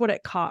much would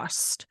it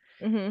cost?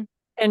 Mm-hmm.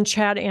 And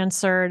Chad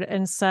answered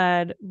and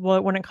said, well,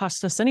 it wouldn't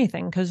cost us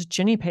anything because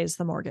Ginny pays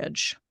the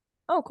mortgage.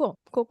 Oh, cool.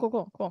 Cool, cool,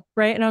 cool, cool.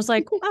 Right. And I was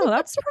like, oh,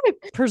 that's pretty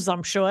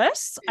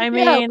presumptuous. I Yeah,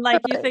 mean,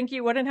 like, you right. think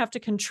you wouldn't have to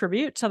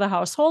contribute to the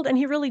household? And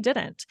he really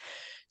didn't.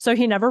 So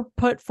he never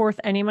put forth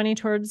any money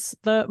towards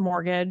the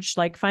mortgage.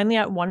 Like finally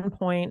at one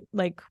point,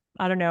 like,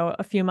 I don't know,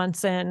 a few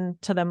months in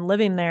to them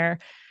living there,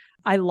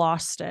 I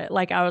lost it.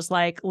 Like I was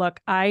like, look,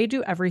 I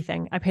do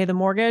everything. I pay the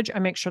mortgage. I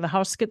make sure the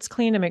house gets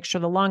clean. I make sure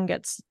the lawn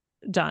gets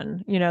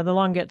done. The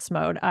lawn gets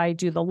mowed. I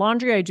do the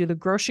laundry. I do the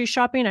grocery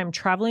shopping. I'm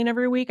traveling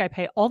every week. I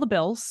pay all the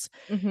bills.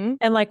 Mm-hmm.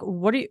 And like,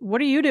 what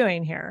are you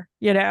doing here?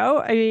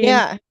 I mean,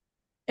 Yeah.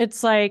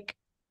 it's like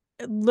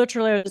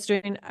literally I was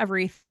doing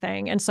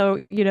everything. And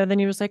so, then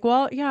he was like,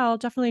 well, yeah, I'll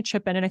definitely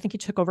chip in. And I think he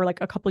took over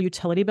like a couple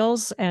utility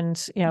bills and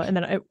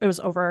then it was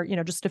over,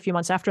 just a few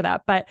months after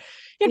that. But,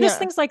 just Yeah.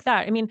 things like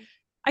that. I mean,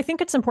 I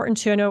think it's important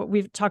too. I know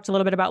we've talked a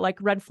little bit about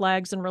like red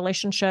flags in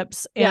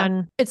relationships, Yeah.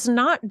 and it's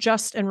not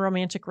just in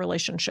romantic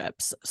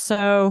relationships.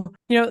 So,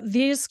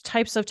 these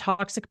types of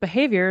toxic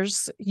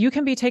behaviors, you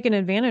can be taken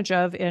advantage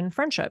of in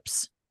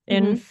friendships,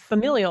 in Mm-hmm.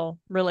 familial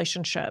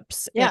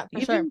relationships, Yeah,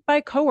 for sure. even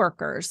by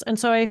coworkers. And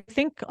so I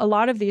think a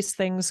lot of these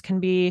things can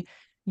be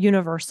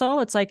universal.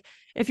 It's like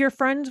if your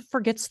friend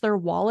forgets their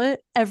wallet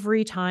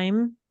every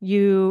time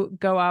you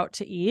go out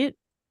to eat,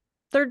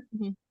 they're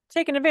Mm-hmm.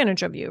 taking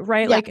advantage of you,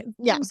 right? Yeah. Like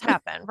Yeah. things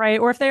happen, right?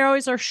 Or if they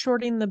always are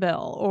shorting the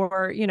bill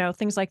or,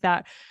 things like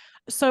that.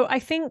 So I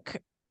think,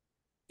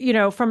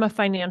 from a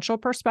financial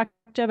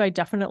perspective, I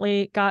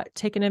definitely got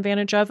taken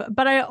advantage of,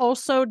 but I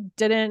also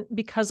didn't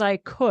because I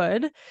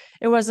could.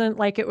 It wasn't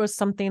like it was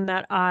something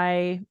that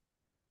I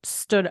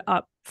stood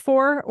up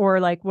for or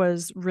like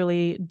was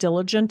really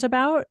diligent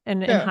about.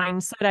 And in Sure.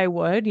 hindsight, I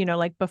would,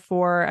 like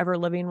before ever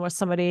living with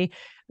somebody,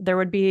 there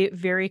would be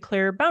very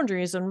clear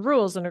boundaries and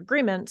rules and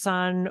agreements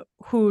on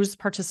who's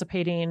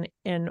participating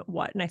in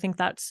what. And I think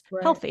that's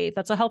Right. healthy.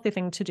 That's a healthy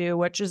thing to do,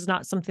 which is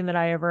not something that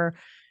I ever,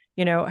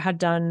 had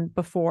done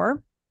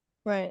before.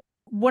 Right.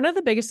 One of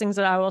the biggest things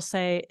that I will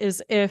say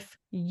is if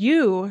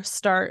you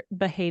start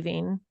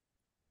behaving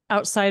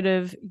outside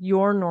of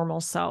your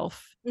normal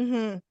self,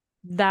 Mm-hmm.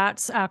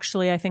 that's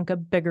actually, I think, a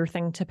bigger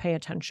thing to pay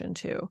attention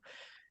to.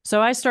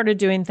 So I started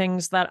doing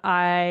things that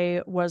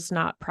I was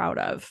not proud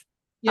of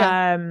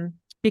Yeah. um,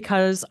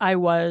 because I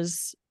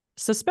was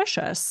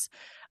suspicious.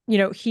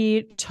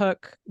 He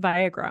took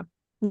Viagra,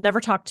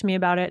 never talked to me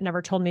about it,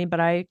 never told me, but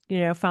I,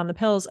 found the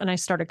pills and I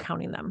started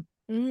counting them.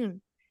 Mm-hmm.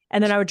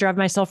 And then I would drive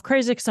myself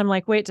crazy because I'm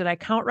like, wait, did I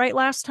count right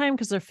last time?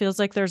 Because there feels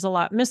like there's a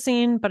lot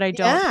missing, but I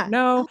don't Yeah.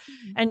 know.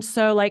 Oh, And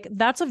so, like,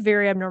 that's a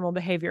very abnormal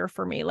behavior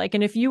for me. Like,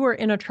 and if you were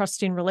in a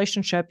trusting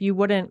relationship, you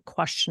wouldn't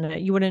question it.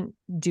 You wouldn't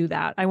do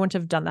that. I wouldn't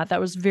have done that. That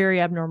was very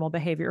abnormal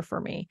behavior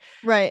for me.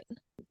 right.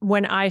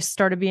 When I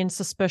started being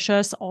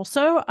suspicious,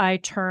 also, I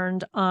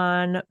turned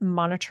on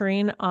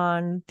monitoring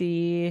on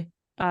the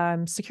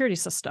security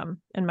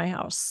system in my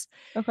house.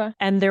 Okay.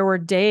 And there were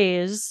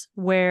days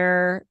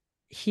where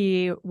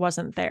he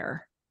wasn't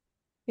there.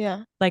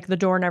 Yeah. Like the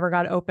door never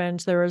got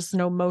opened. There was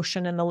no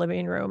motion in the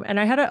living room. And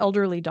I had an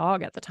elderly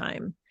dog at the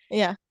time.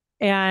 Yeah.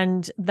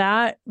 And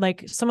that,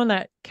 like someone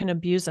that can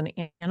abuse an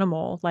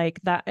animal like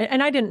that.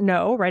 And I didn't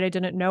know, right? I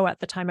didn't know at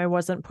the time. I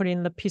wasn't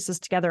putting the pieces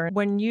together.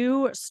 When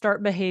you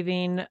start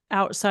behaving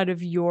outside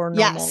of your normal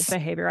Yes.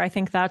 behavior, I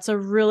think that's a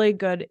really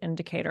good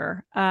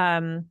indicator.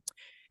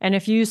 And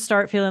if you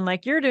start feeling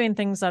like you're doing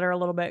things that are a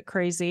little bit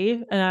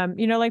crazy,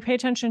 like pay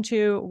attention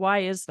to why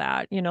is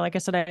that? Like I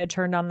said, I had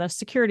turned on the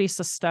security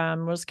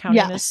system, was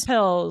counting his Yes.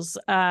 pills.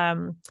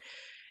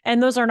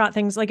 And those are not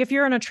things like if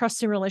you're in a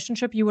trusting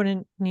relationship, you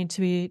wouldn't need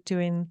to be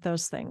doing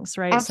those things,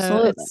 right? So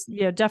Absolutely.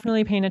 it's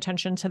definitely paying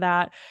attention to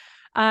that.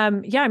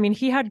 Yeah, I mean,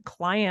 he had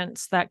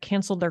clients that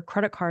canceled their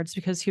credit cards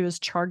because he was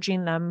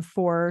charging them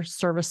for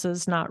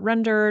services not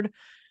rendered.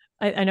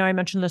 I know I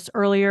mentioned this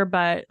earlier,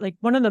 but like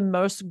one of the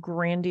most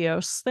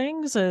grandiose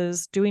things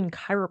is doing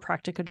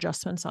chiropractic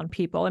adjustments on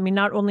people. I mean,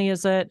 not only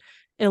is it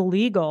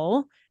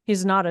illegal,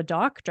 he's not a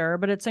doctor,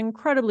 but it's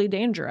incredibly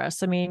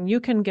dangerous. I mean, you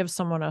can give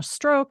someone a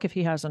stroke if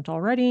he hasn't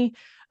already,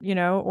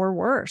 or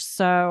worse.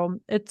 So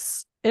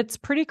it's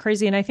pretty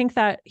crazy. And I think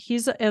that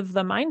he's of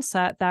the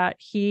mindset that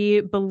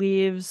he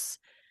believes,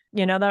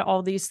 that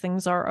all these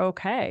things are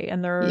okay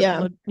and they're,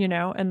 Yeah.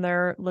 and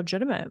they're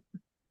legitimate.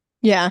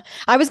 Yeah.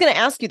 I was going to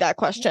ask you that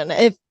question.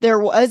 If there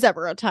was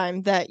ever a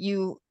time that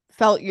you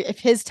felt if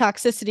his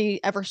toxicity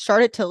ever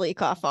started to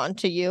leak off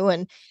onto you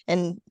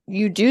and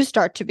you do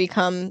start to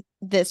become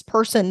this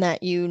person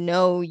that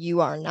you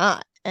are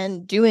not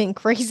and doing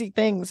crazy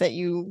things that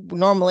you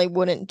normally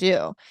wouldn't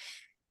do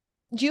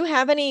you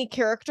have any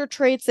character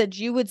traits that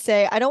you would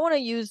say, I don't want to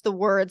use the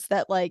words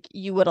that like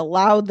you would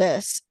allow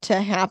this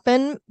to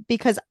happen,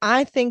 because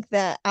I think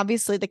that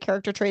obviously the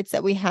character traits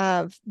that we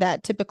have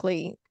that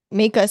typically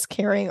make us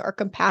caring or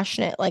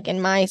compassionate, like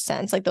in my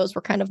sense, like those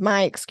were kind of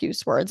my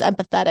excuse words,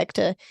 empathetic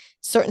to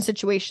certain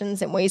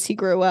situations and ways he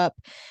grew up.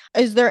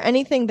 Is there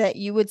anything that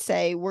you would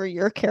say were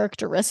your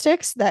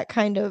characteristics that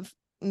kind of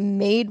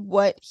made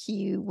what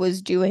he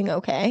was doing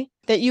okay,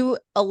 that you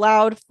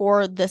allowed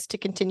for this to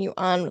continue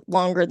on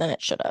longer than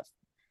it should have?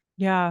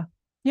 Yeah.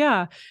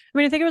 Yeah. I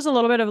mean, I think it was a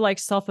little bit of like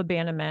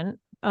self-abandonment.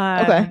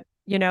 Okay.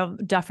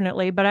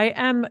 Definitely, but I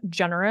am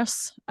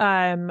generous.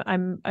 I'm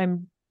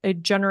a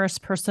generous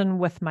person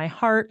with my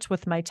heart,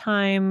 with my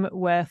time,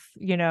 with,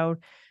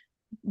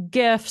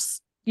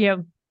 gifts,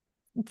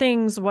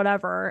 things,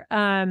 whatever.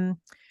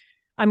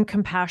 I'm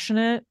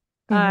compassionate.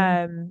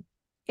 Mm-hmm.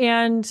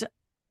 And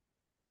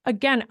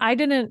again, I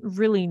didn't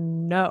really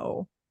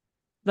know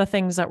the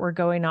things that were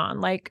going on.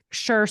 Like,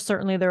 sure,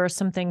 certainly there were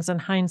some things in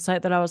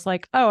hindsight that I was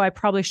like, oh, I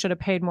probably should have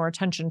paid more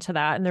attention to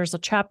that. And there's a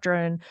chapter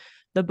in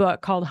the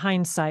book called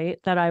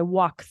Hindsight that I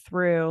walk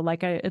through.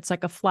 It's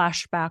like a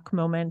flashback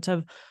moment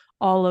of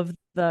all of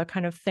the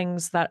kind of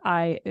things that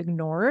I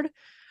ignored.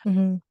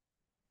 Mm-hmm.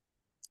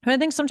 And I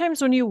think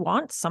sometimes when you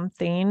want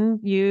something,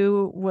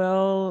 you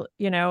will,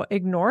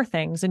 ignore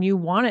things, and you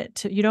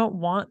don't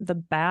want the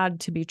bad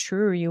to be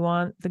true. You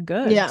want the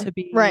good Yeah. to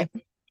be Right.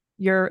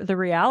 the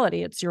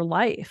reality. It's your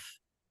life.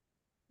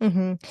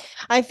 Mm-hmm.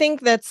 I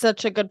think that's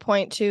such a good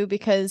point too,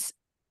 because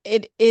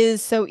it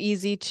is so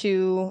easy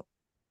to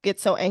get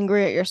so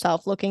angry at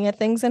yourself looking at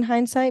things in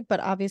hindsight.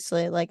 But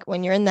obviously, like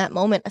when you're in that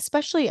moment,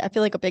 especially, I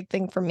feel like a big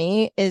thing for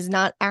me is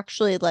not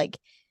actually like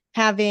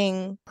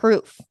having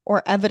proof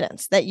or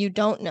evidence that you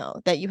don't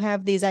know, that you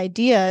have these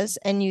ideas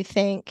and you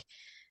think,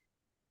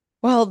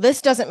 well,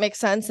 this doesn't make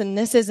sense and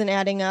this isn't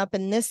adding up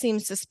and this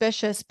seems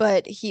suspicious,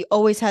 but he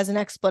always has an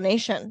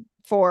explanation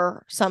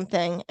for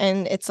something.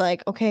 And it's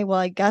like, okay, well,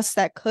 I guess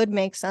that could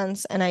make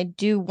sense. And I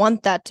do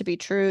want that to be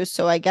true.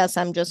 So I guess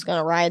I'm just going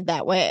to ride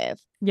that wave.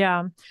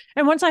 Yeah.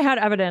 And once I had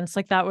evidence,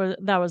 like that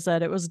was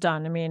it. It was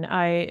done. I mean,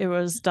 it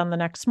was done the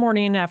next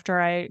morning after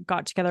I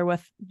got together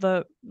with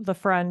the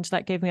friend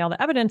that gave me all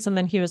the evidence, and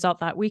then he was out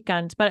that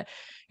weekend. But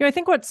I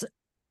think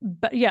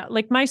but yeah,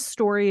 like my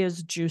story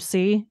is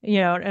juicy,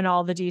 and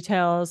all the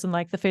details and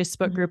like the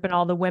Facebook Mhm. group and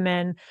all the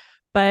women.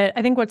 But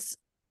I think what's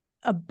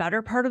a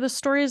better part of the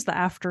story is the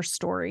after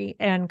story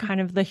and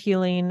kind of the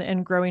healing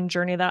and growing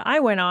journey that I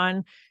went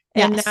on,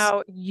 and Yes.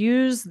 now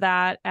use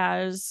that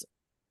as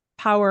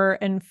power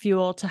and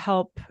fuel to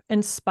help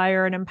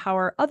inspire and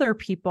empower other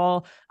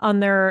people on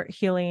their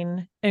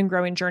healing and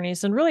growing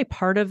journeys. And really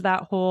part of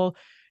that whole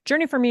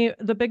journey for me,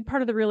 the big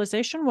part of the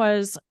realization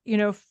was,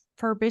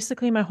 for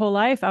basically my whole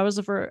life, I was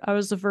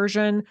a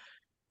version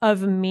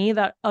of me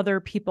that other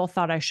people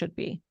thought I should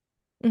be.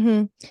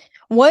 Mm-hmm.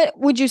 What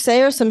would you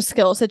say are some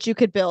skills that you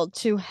could build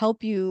to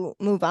help you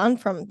move on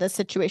from the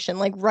situation?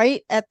 Like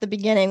right at the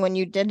beginning, when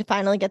you did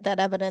finally get that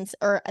evidence,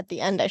 or at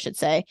the end, I should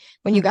say,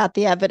 when you Mm-hmm. got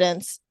the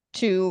evidence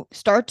to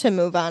start to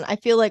move on, I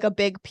feel like a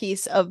big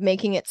piece of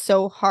making it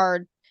so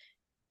hard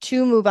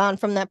to move on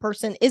from that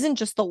person isn't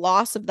just the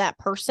loss of that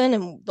person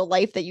and the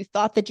life that you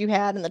thought that you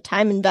had and the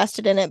time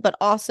invested in it, but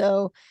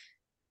also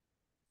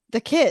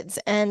the kids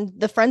and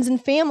the friends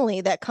and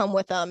family that come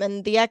with them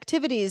and the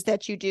activities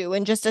that you do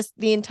and just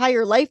the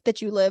entire life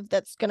that you live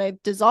that's going to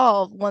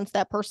dissolve once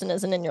that person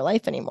isn't in your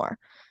life anymore.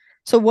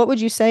 So what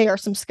would you say are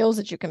some skills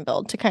that you can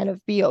build to kind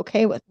of be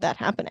okay with that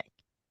happening?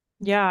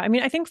 Yeah. I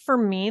mean, I think for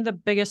me, the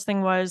biggest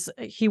thing was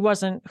he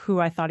wasn't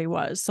who I thought he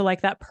was. So, like,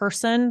 that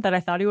person that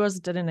I thought he was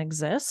didn't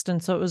exist.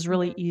 And so it was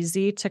really Mm-hmm.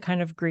 easy to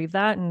kind of grieve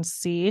that and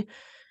see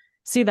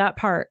that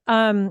part.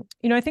 I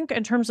think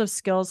in terms of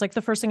skills, like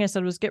the first thing I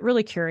said was get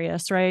really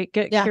curious, right?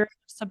 Get Yeah. curious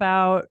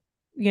about,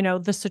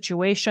 the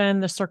situation,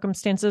 the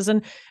circumstances.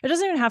 And it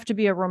doesn't even have to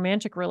be a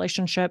romantic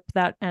relationship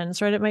that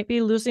ends, right? It might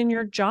be losing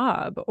your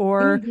job,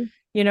 or,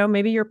 Mm-hmm.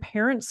 maybe your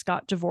parents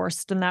got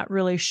divorced and that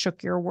really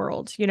shook your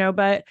world,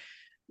 but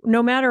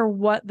no matter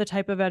what the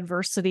type of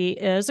adversity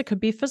is, it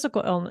could be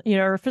physical illness,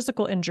 or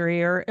physical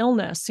injury or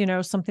illness,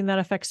 something that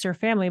affects your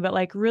family, but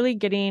like really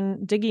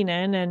digging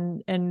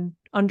in and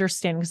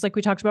understanding. Because like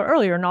we talked about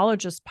earlier,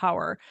 knowledge is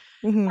power.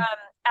 Mm-hmm.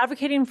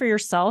 Advocating for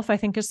yourself, I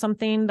think, is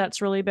something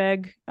that's really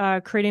big.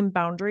 Creating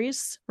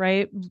boundaries,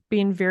 right?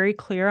 Being very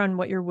clear on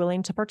what you're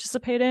willing to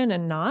participate in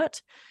and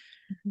not.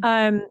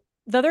 Um,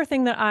 the other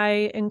thing that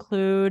I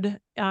include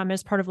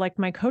as part of like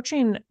my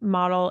coaching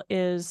model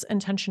is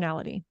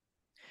intentionality.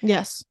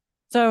 Yes.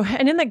 So,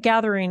 and in the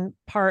gathering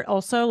part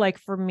also, like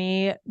for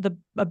me,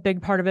 a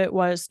big part of it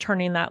was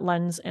turning that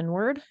lens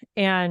inward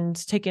and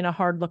taking a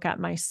hard look at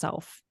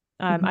myself.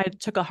 Mm-hmm. I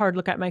took a hard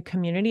look at my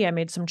community. I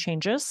made some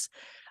changes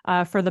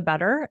for the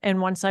better.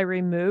 And once I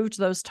removed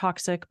those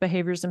toxic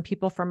behaviors and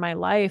people from my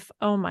life,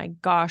 oh my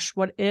gosh,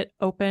 what it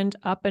opened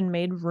up and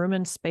made room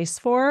and space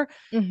for.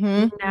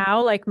 Mm-hmm.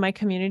 Now, like my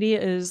community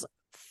is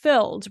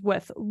filled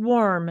with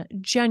warm,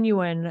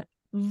 genuine,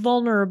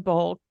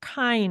 vulnerable,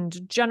 kind,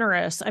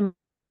 generous. I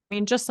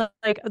mean, just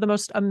like the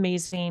most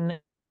amazing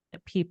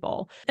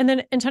people. And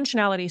then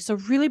intentionality. So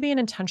really being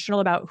intentional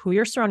about who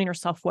you're surrounding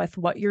yourself with,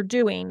 what you're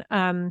doing.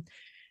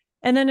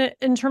 And then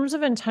in terms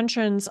of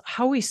intentions,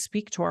 how we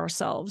speak to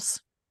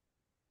ourselves.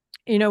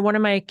 One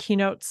of my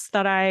keynotes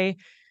that I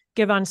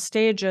give on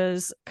stage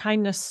is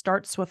kindness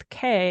starts with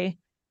K,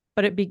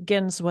 but it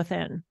begins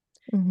within.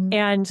 Mm-hmm.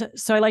 And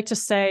so I like to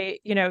say,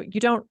 you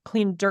don't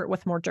clean dirt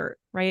with more dirt,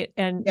 right?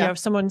 And, Yeah. if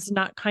someone's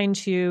not kind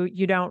to you,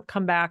 you don't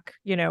come back,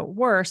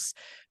 worse.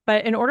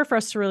 But in order for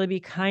us to really be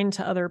kind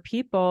to other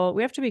people,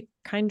 we have to be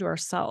kind to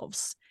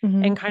ourselves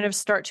Mm-hmm. and kind of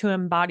start to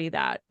embody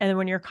that. And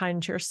when you're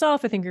kind to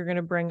yourself, I think you're going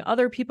to bring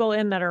other people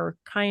in that are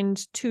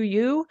kind to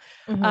you.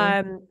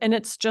 Mm-hmm. And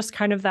it's just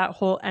kind of that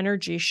whole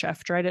energy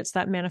shift, right? It's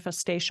that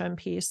manifestation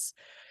piece.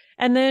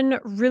 And then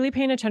really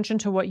paying attention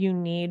to what you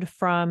need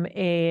from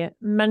a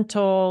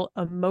mental,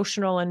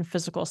 emotional, and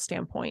physical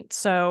standpoint.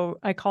 So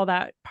I call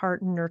that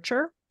part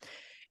nurture.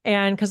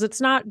 And because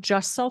it's not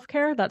just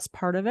self-care, that's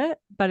part of it,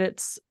 but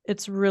it's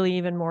really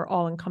even more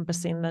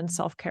all-encompassing than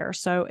self-care.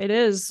 So it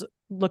is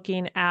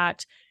looking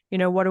at,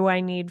 what do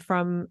I need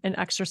from an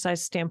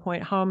exercise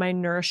standpoint? How am I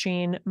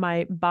nourishing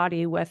my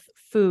body with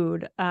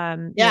food? Yeah.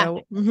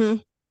 Mm-hmm.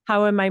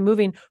 How am I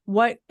moving?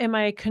 What am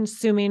I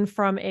consuming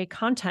from a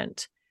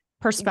content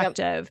Yep.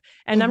 perspective?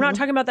 And I'm not Mm-hmm.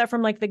 talking about that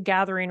from like the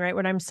gathering, right?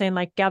 When I'm saying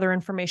like gather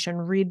information,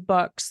 read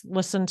books,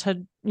 listen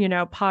to,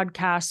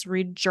 podcasts,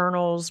 read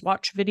journals,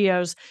 watch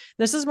videos.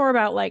 This is more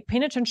about like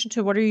paying attention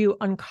to what are you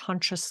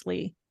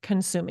unconsciously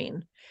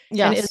consuming?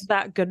 And is Yes.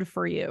 that good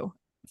for you?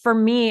 For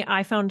me,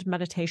 I found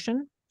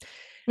meditation.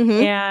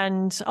 Mm-hmm.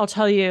 And I'll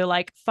tell you,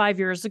 like 5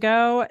 years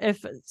ago,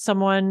 if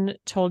someone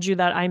told you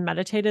that I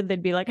meditated,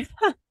 they'd be like,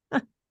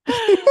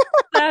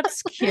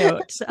 that's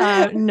cute.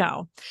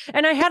 No.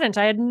 And I hadn't.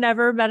 I had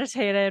never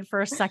meditated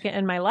for a second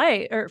in my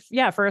life, or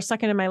yeah, for a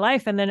second in my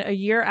life. And then a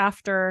year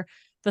after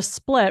the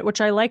split, which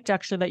I liked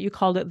actually that you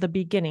called it the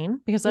beginning,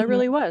 because that Mm-hmm.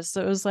 really was.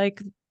 So it was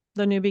like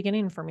the new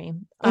beginning for me.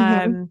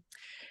 Mm-hmm.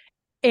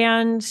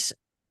 And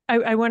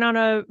I went on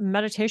a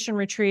meditation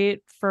retreat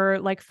for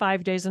like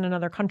 5 days in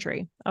another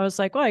country. I was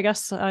like, well, I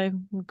guess I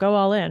go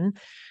all in.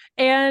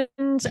 And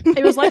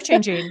it was life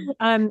changing.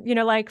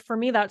 Like for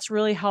me, that's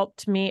really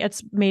helped me.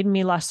 It's made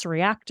me less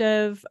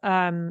reactive.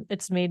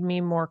 It's made me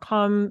more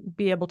calm,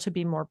 be able to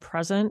be more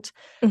present.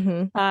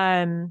 Mm-hmm.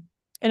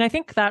 And I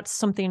think that's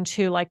something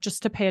too, like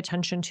just to pay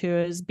attention to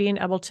is being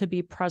able to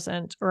be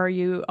present, or are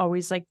you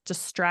always like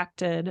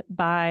distracted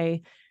by,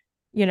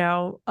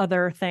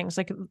 other things?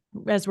 Like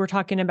as we're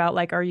talking about,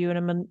 like, are you in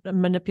a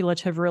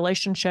manipulative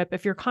relationship?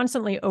 If you're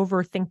constantly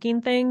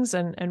overthinking things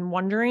and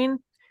wondering,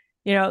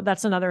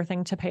 that's another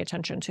thing to pay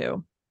attention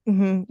to.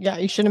 Mm-hmm. Yeah,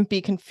 you shouldn't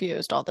be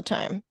confused all the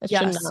time. It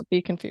should Yes. not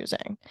be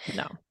confusing.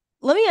 No.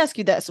 Let me ask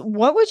you this.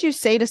 What would you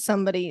say to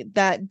somebody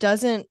that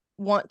doesn't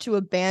want to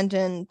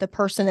abandon the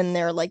person in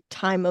their like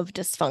time of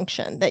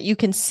dysfunction, that you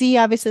can see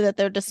obviously that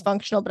they're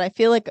dysfunctional, but I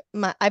feel like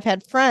I've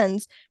had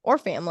friends or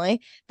family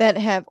that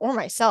have, or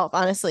myself,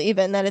 honestly,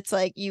 even that it's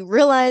like you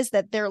realize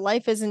that their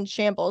life is in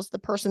shambles, the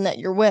person that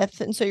you're with.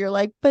 And so you're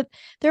like, but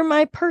they're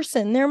my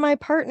person, they're my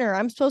partner.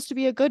 I'm supposed to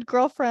be a good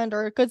girlfriend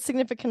or a good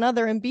significant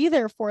other and be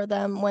there for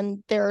them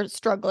when they're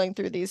struggling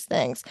through these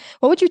things.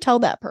 What would you tell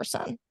that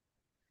person?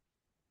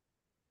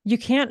 You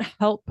can't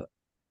help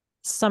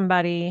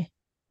somebody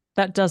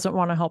that doesn't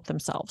want to help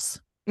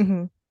themselves.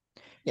 Mm-hmm.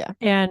 Yeah.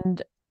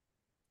 And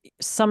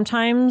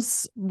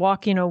sometimes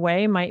walking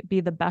away might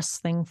be the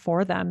best thing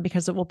for them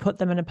because it will put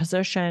them in a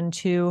position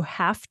to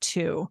have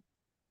to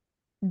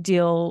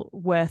deal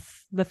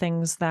with the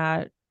things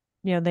that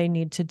they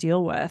need to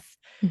deal with.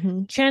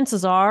 Mm-hmm.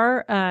 Chances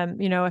are,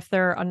 if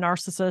they're a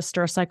narcissist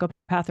or a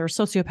psychopath or a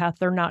sociopath,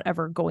 they're not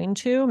ever going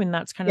to. I mean,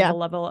 that's kind of Yeah. the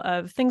level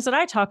of things that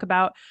I talk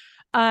about.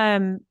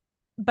 Um,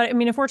 but I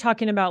mean, if we're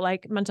talking about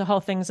like mental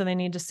health things and they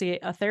need to see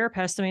a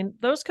therapist, I mean,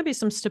 those could be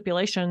some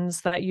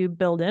stipulations that you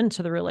build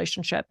into the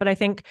relationship. But I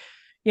think,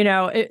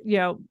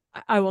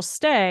 I will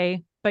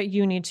stay, but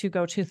you need to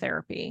go to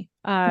therapy.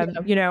 Yeah.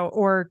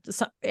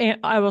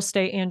 I will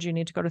stay and you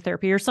need to go to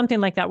therapy or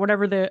something like that,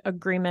 whatever the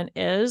agreement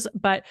is.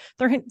 But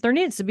there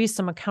needs to be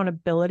some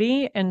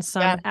accountability and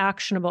some Yeah.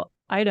 actionable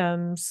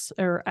items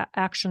or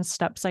action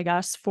steps, I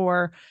guess,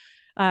 for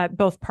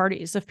both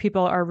parties. If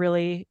people are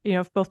really,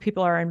 if both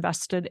people are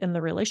invested in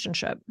the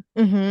relationship.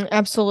 Mm-hmm,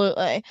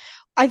 absolutely.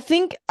 I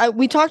think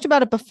we talked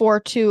about it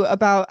before too,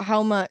 about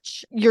how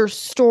much your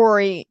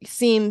story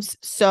seems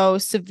so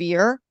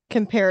severe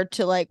compared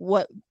to like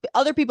what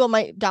other people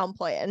might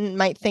downplay it and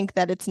might think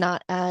that it's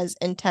not as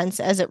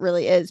intense as it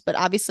really is. But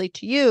obviously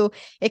to you,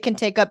 it can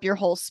take up your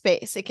whole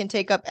space. It can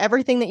take up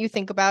everything that you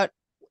think about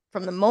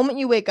from the moment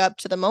you wake up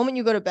to the moment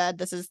you go to bed.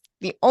 This is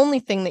the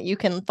only thing that you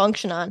can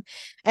function on.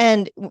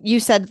 And you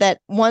said that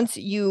once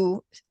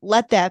you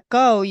let that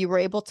go, you were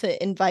able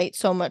to invite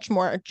so much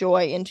more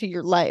joy into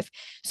your life.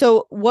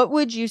 So what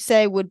would you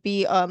say would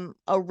be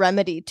a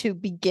remedy to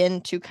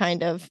begin to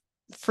kind of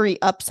free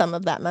up some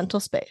of that mental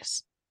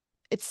space?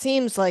 It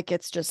seems like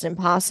it's just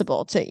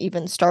impossible to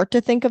even start to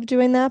think of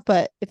doing that,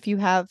 but if you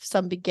have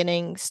some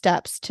beginning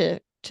steps to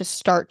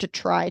start to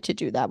try to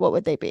do that, what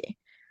would they be?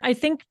 I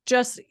think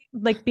just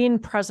like being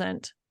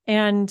present,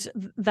 and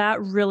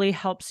that really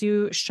helps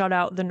you shut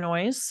out the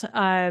noise.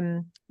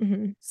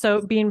 Mm-hmm.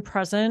 So being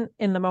present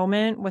in the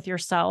moment with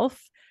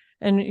yourself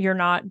and you're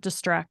not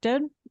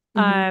distracted.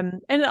 Mm-hmm.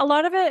 And a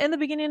lot of it in the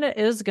beginning, it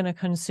is going to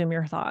consume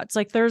your thoughts.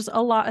 Like there's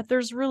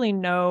really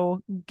no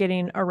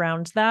getting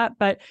around that,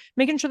 but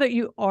making sure that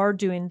you are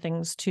doing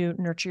things to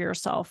nurture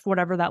yourself,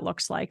 whatever that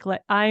looks like.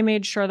 Like I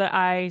made sure that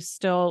I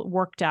still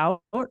worked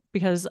out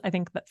because I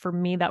think that for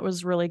me, that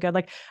was really good.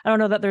 Like, I don't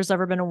know that there's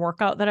ever been a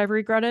workout that I've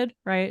regretted.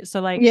 Right.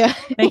 So like Yeah.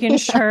 making Yeah.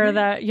 sure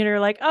that, you're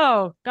like,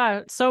 oh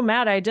God, so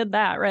mad I did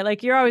that. Right.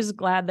 Like you're always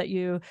glad that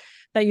you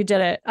did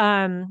it.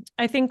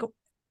 I think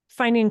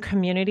finding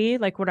community,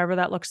 like whatever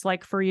that looks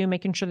like for you,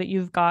 making sure that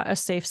you've got a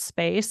safe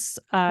space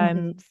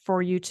Mm-hmm.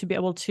 for you to be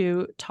able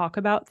to talk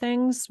about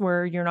things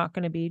where you're not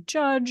going to be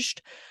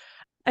judged.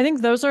 I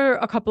think those are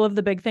a couple of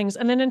the big things.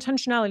 And then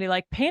intentionality,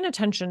 like paying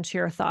attention to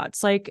your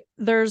thoughts. Like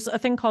there's a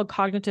thing called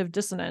cognitive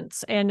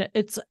dissonance, and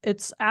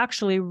it's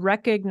actually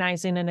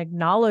recognizing and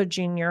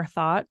acknowledging your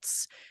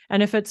thoughts.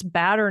 And if it's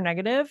bad or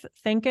negative,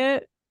 think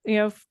it,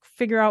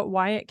 figure out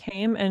why it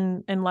came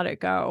and let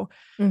it go.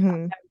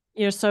 Mm-hmm.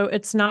 So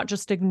it's not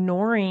just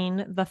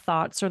ignoring the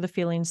thoughts or the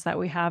feelings that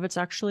we have, it's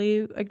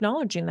actually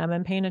acknowledging them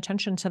and paying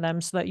attention to them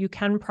so that you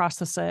can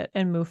process it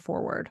and move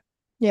forward.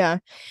 Yeah.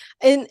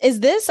 And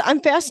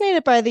I'm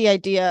fascinated by the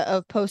idea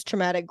of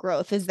post-traumatic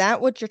growth. Is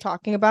that what you're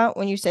talking about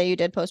when you say you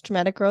did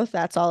post-traumatic growth?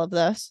 That's all of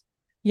this?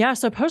 Yeah,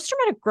 so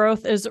post-traumatic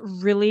growth is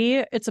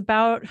really, it's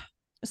about,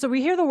 so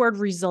we hear the word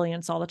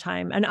resilience all the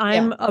time, and Yeah.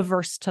 I'm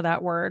averse to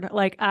that word.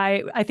 Like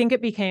I think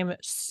it became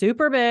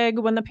super big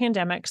when the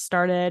pandemic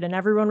started and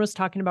everyone was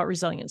talking about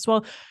resilience.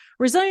 Well,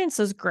 resilience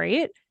is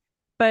great,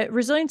 but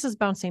resilience is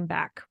bouncing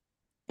back.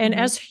 And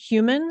Mm-hmm. as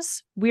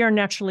humans, we are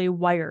naturally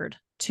wired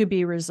to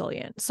be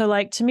resilient. So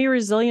like to me,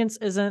 resilience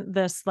isn't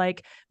this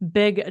like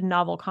big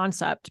novel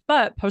concept,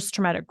 but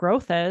post-traumatic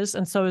growth is,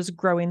 and so is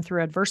growing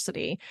through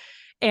adversity.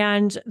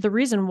 And the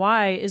reason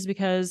why is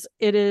because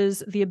it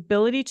is the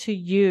ability to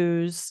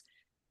use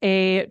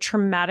a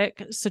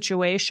traumatic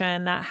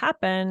situation that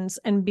happens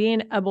and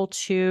being able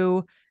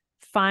to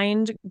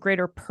find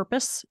greater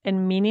purpose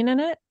and meaning in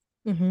it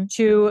Mm-hmm.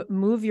 to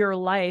move your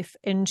life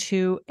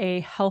into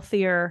a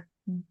healthier,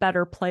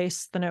 better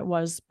place than it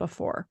was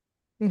before.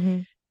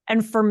 Mm-hmm.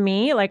 And for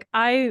me, like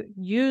I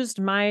used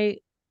my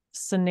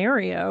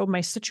scenario,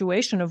 my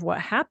situation of what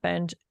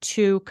happened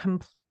to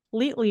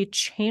completely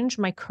change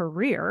my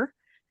career,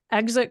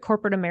 exit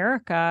corporate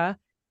America,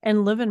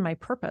 and live in my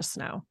purpose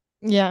now.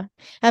 Yeah,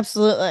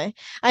 absolutely.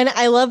 And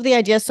I love the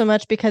idea so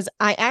much because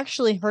I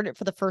actually heard it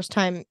for the first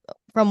time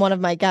from one of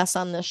my guests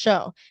on this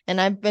show.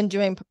 And I've been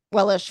doing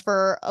Wellish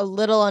for a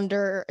little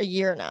under a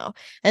year now.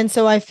 And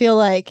so I feel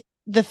like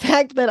the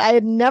fact that I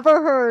had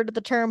never heard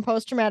the term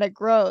post-traumatic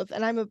growth,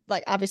 and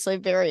like obviously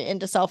very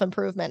into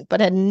self-improvement, but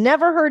had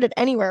never heard it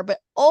anywhere, but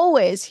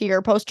always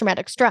hear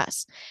post-traumatic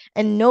stress.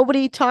 And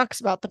nobody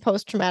talks about the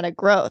post-traumatic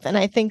growth. And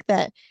I think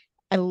that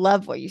I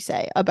love what you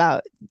say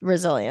about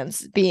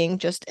resilience being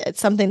just it's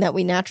something that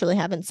we naturally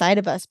have inside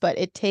of us, but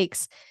it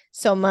takes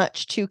so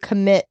much to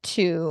commit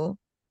to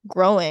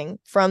growing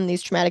from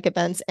these traumatic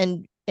events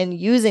and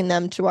using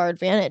them to our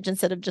advantage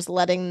instead of just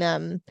letting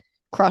them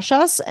crush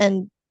us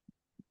and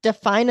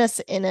define us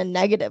in a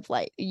negative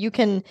light. You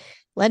can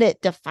let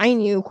it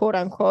define you, quote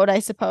unquote, I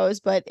suppose,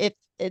 but if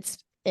it's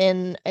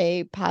in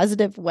a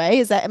positive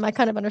way, am I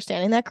kind of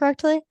understanding that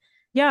correctly?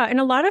 Yeah. And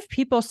a lot of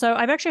people, so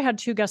I've actually had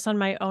two guests on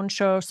my own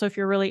show. So if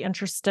you're really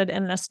interested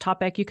in this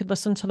topic, you could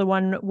listen to the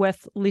one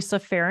with Lisa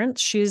Ferrant.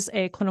 She's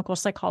a clinical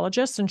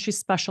psychologist and she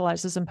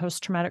specializes in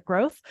post traumatic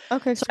growth.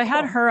 Okay, So I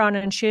had cool. her on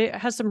and she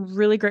has some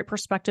really great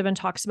perspective and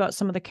talks about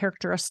some of the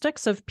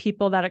characteristics of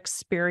people that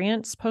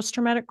experience post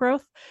traumatic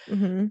growth.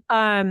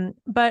 Mm-hmm.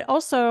 But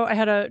also I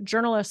had a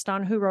journalist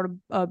on who wrote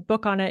a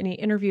book on it and he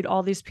interviewed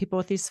all these people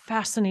with these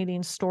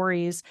fascinating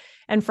stories.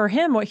 And for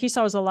him, what he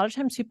saw was a lot of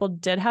times people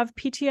did have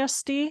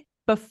PTSD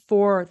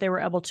before they were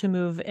able to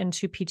move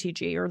into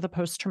PTG or the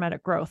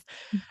post-traumatic growth.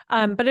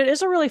 But it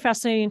is a really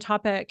fascinating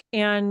topic.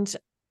 And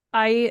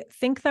I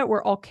think that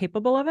we're all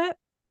capable of it.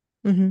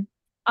 Mm-hmm.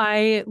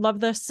 I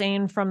love this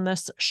saying from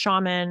this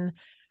shaman,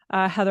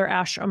 Heather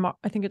Ash,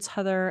 I think it's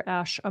Heather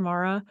Ash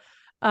Amara.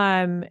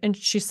 And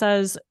she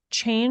says,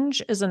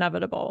 change is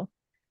inevitable,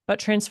 but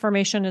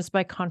transformation is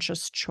by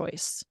conscious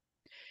choice.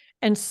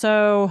 And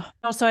so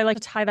also I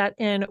like to tie that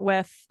in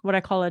with what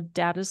I call a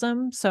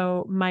dadism.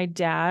 So my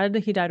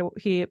dad,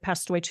 he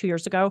passed away 2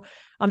 years ago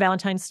on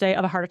Valentine's Day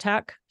of a heart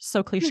attack.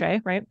 So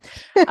cliche, right?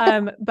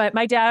 But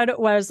my dad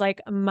was like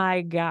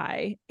my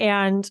guy.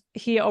 And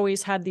he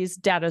always had these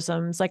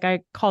dadisms. Like I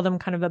call them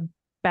kind of a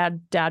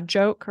bad dad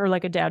joke or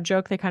like a dad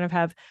joke. They kind of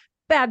have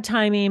bad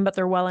timing, but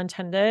they're well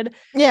intended.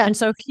 Yeah. And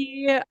so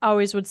he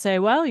always would say,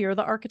 well, you're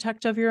the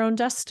architect of your own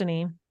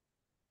destiny.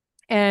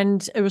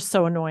 And it was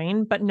so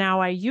annoying. But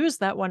now I use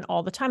that one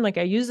all the time. Like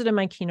I use it in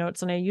my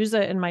keynotes and I use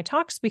it in my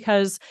talks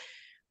because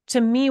to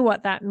me,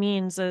 what that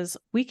means is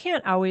we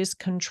can't always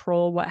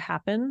control what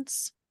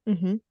happens,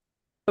 Mm-hmm.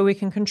 but we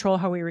can control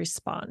how we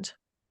respond.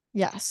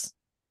 Yes,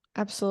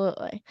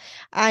 absolutely.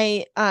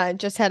 I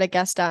just had a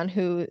guest on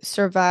who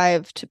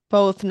survived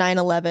both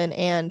 9/11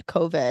 and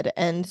COVID.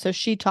 And so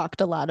she talked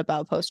a lot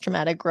about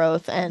post-traumatic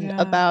growth and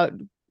Yeah. about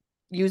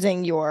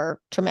using your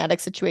traumatic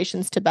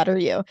situations to better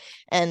you.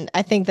 And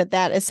I think that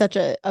that is such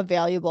a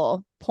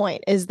valuable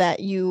point, is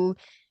that you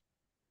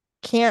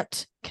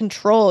can't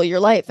control your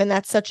life. And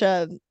that's such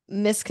a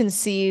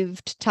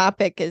misconceived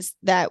topic, is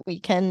that we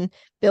can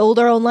build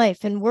our own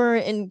life and we're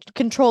in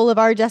control of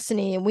our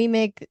destiny and we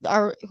make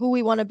our who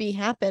we want to be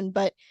happen.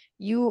 But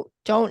you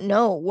don't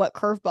know what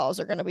curveballs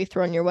are going to be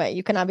thrown your way.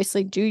 You can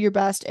obviously do your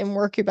best and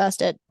work your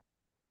best at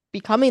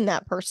becoming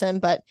that person,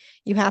 but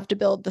you have to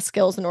build the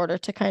skills in order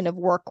to kind of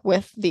work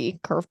with the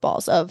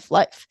curveballs of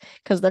life,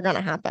 because they're going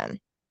to happen.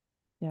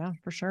 Yeah,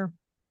 for sure.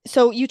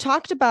 So you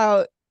talked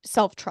about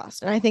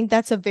self-trust, and I think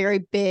that's a very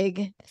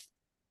big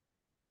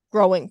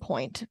growing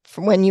point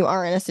from when you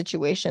are in a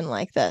situation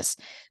like this.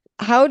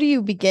 How do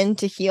you begin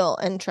to heal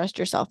and trust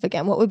yourself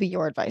again? What would be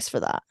your advice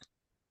for that?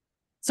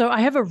 So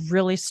I have a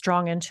really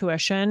strong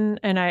intuition,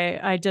 and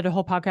I did a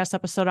whole podcast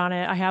episode on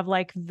it. I have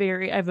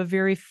a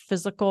very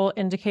physical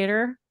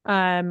indicator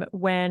when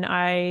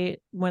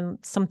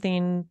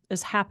something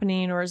is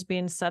happening or is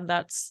being said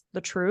that's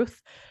the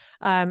truth.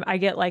 I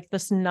get like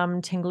this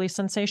numb, tingly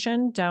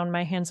sensation down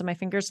my hands and my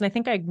fingers. And I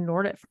think I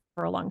ignored it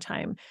for a long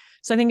time.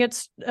 So I think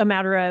it's a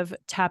matter of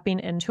tapping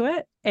into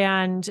it.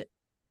 And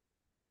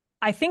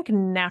I think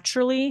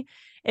naturally,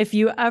 if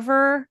you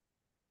ever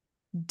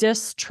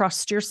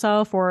distrust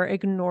yourself or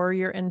ignore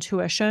your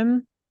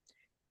intuition,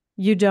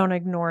 you don't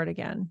ignore it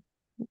again.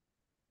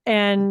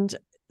 And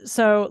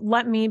so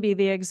let me be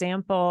the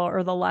example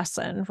or the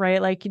lesson,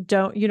 right? Like you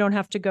don't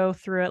have to go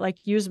through it. Like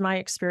use my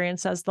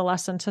experience as the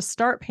lesson to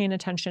start paying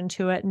attention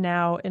to it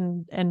now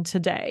and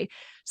today.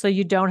 So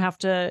you don't have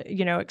to,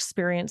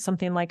 experience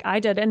something like I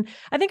did. And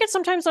I think it's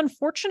sometimes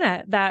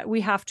unfortunate that we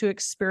have to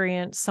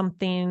experience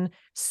something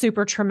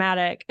super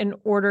traumatic in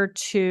order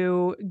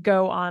to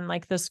go on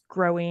like this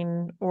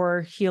growing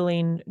or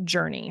healing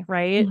journey,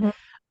 right?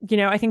 Mm-hmm.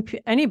 I think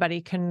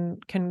anybody can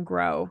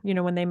grow,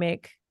 when they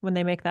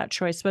make that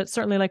choice. But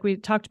certainly, like we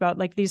talked about,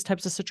 like these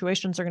types of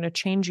situations are going to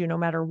change you no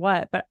matter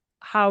what. But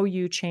how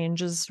you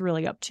change is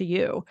really up to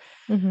you.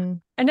 Mm-hmm.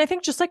 And I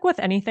think just like with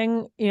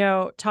anything,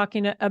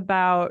 talking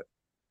about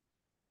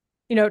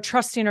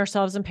trusting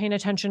ourselves and paying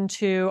attention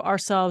to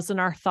ourselves and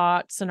our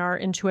thoughts and our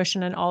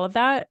intuition and all of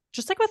that,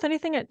 just like with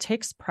anything, it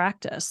takes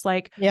practice.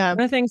 Like Yeah.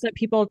 one of the things that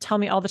people tell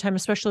me all the time,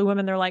 especially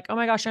women, they're like, oh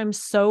my gosh, I'm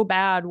so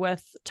bad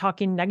with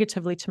talking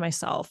negatively to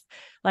myself.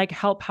 Like,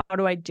 help, how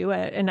do I do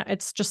it? And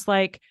it's just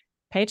like,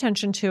 pay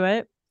attention to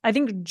it. I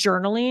think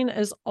journaling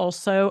is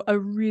also a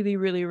really,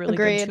 really, really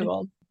good Agreed.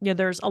 tool. Yeah,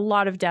 there's a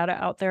lot of data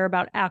out there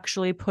about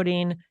actually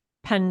putting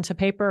pen to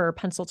paper or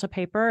pencil to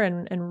paper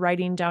and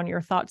writing down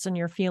your thoughts and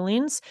your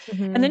feelings.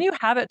 And then Mm-hmm. you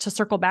have it to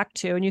circle back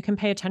to, and you can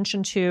pay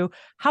attention to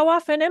how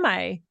often am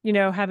I,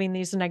 having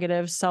these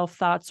negative self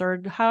thoughts,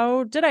 or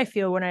how did I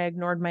feel when I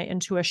ignored my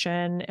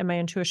intuition and my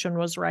intuition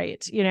was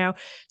right, So you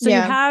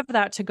Yeah. have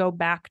that to go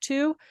back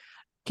to.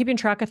 Keeping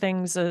track of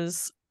things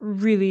is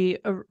really,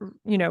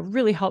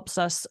 really helps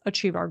us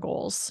achieve our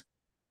goals.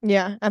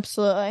 Yeah,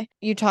 absolutely.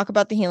 You talk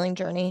about the healing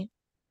journey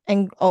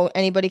and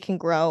anybody can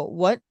grow.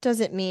 What does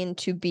it mean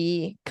to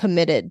be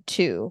committed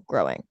to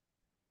growing?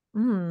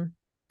 Mm.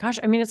 Gosh,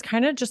 I mean, it's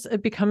kind of just,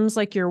 it becomes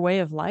like your way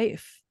of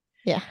life,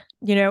 Yeah.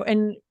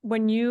 and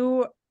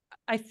when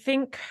I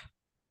think,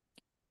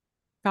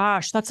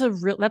 gosh, that's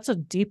a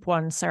deep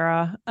one,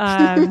 Sarah.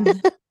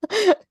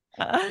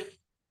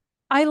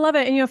 I love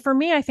it. And, for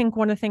me, I think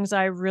one of the things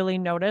I really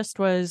noticed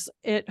was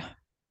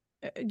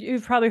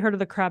you've probably heard of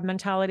the crab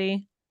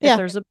mentality. If Yeah.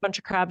 there's a bunch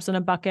of crabs in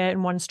a bucket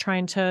and one's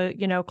trying to,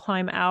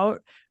 climb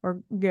out, or,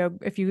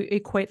 if you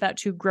equate that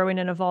to growing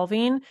and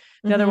evolving,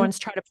 the other Mm-hmm. one's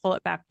trying to pull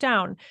it back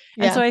down.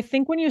 And Yeah. so I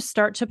think when you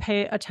start to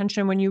pay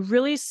attention, when you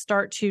really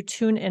start to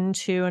tune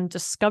into and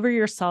discover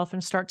yourself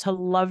and start to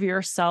love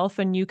yourself,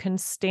 and you can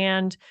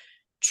stand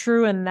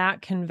true in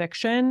that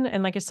conviction.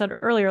 And like I said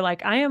earlier,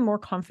 like I am more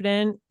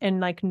confident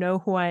and like know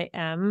who I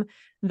am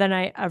than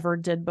I ever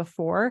did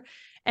before.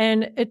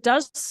 And it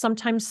does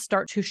sometimes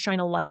start to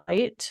shine a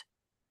light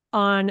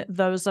on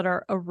those that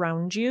are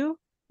around you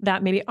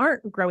that maybe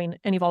aren't growing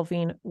and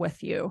evolving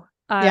with you.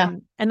 Yeah.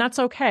 And that's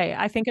okay.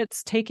 I think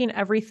it's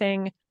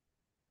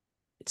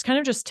kind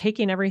of just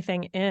taking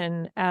everything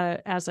in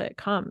as it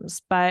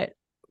comes. But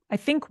I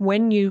think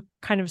when you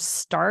kind of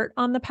start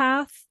on the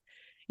path,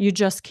 you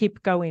just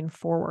keep going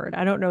forward.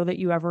 I don't know that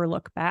you ever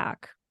look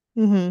back.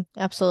 Mm-hmm.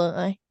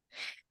 Absolutely.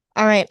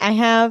 All right. I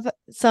have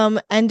some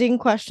ending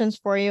questions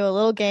for you. A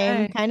little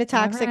game, Okay. kind of All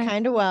toxic, right.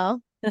 kind of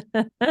well.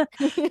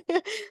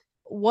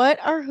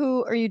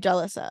 Who are you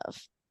jealous of?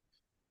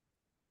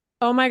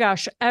 Oh my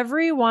gosh.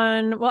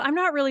 Everyone, well, I'm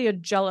not really a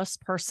jealous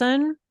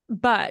person,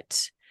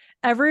 but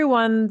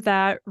everyone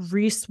that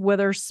Reese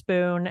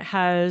Witherspoon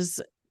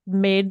has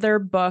made their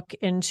book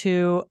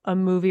into a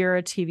movie or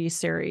a TV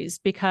series,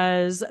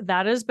 because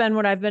that has been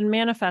what I've been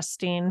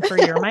manifesting for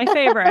You're My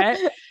Favorite,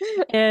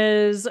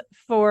 is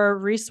for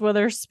Reese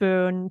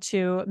Witherspoon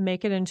to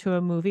make it into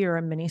a movie or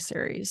a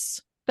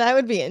miniseries. That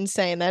would be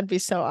insane. That'd be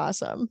so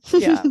awesome.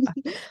 Yeah.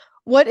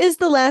 What is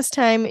the last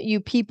time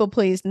you people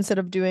pleased instead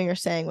of doing or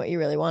saying what you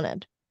really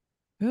wanted?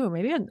 Ooh,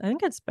 maybe I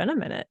think it's been a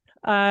minute.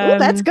 Oh,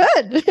 that's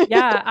good.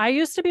 Yeah, I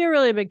used to be a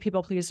really big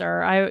people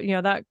pleaser.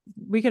 That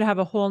we could have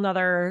a whole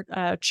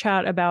nother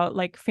chat about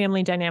like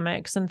family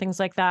dynamics and things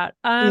like that.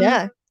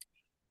 Yeah.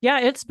 Yeah,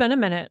 it's been a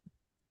minute.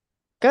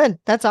 Good.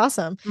 That's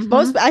awesome.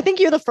 Mm-hmm. I think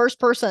you're the first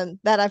person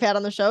that I've had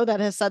on the show that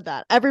has said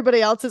that.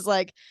 Everybody else is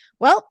like,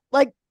 well,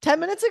 like 10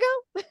 minutes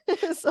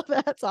ago. So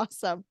that's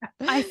awesome.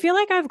 I feel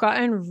like I've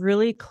gotten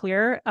really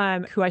clear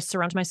who I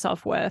surround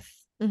myself with.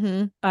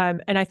 Mm-hmm.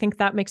 And I think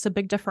that makes a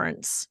big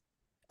difference.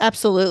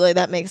 Absolutely.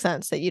 That makes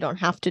sense that you don't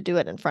have to do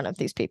it in front of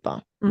these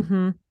people.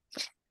 Mm-hmm.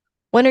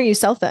 When are you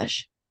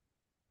selfish?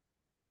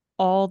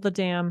 All the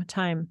damn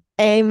time.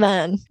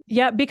 Amen.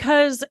 Yeah,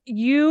 because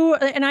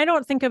and I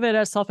don't think of it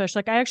as selfish.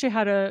 Like I actually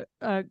had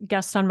a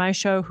guest on my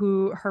show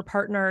who her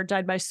partner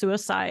died by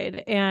suicide.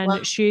 Wow.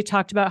 And she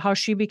talked about how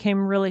she became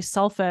really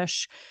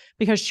selfish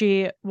because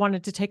she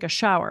wanted to take a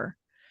shower.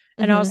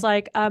 And I Mm-hmm. was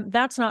like,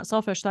 that's not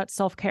selfish, that's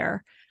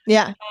self-care.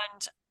 Yeah.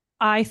 And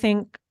I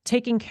think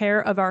taking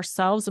care of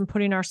ourselves and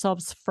putting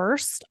ourselves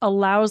first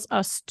allows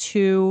us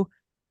to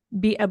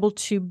be able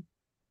to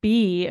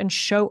be and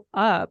show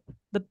up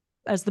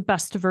as the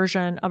best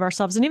version of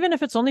ourselves. And even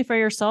if it's only for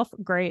yourself,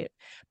 great.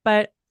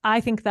 But I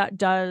think that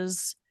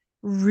does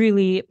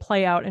really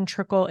play out and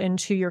trickle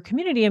into your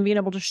community and being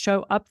able to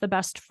show up the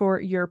best for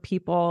your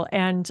people.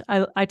 And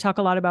I talk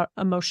a lot about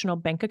emotional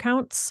bank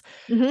accounts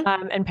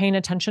Mm-hmm. and paying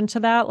attention to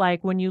that.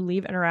 Like when you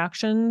leave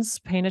interactions,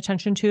 paying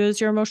attention to is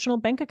your emotional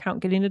bank account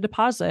getting a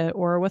deposit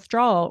or a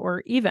withdrawal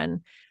or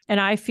even. And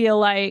I feel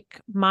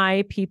like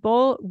my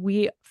people,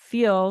 we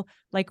feel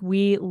like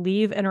we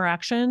leave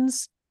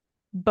interactions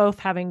both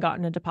having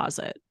gotten a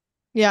deposit.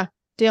 Yeah.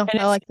 Deal. And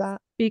I it's like that.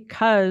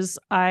 because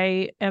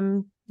I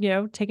am,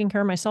 taking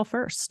care of myself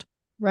first.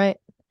 Right.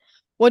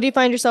 What do you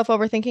find yourself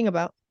overthinking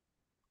about?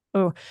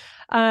 Oh,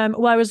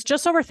 well, I was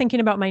just overthinking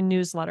about my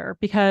newsletter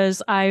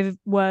because I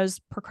was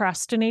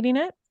procrastinating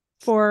it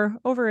for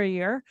over a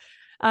year.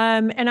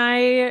 And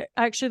I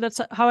actually,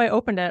 that's how I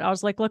opened it. I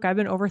was like, look, I've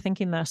been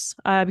overthinking this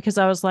because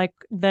I was like,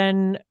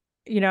 then,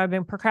 I've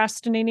been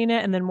procrastinating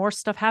it and then more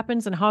stuff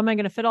happens. And how am I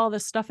going to fit all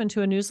this stuff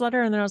into a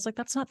newsletter? And then I was like,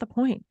 that's not the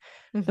point.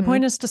 The Mm-hmm.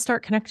 point is to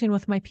start connecting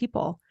with my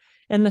people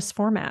in this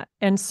format.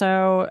 And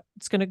so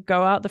it's going to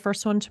go out the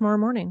first one tomorrow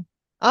morning.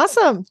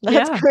 Awesome.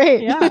 That's Yeah.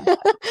 great. Yeah.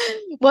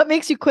 What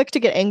makes you quick to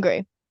get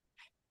angry?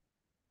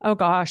 Oh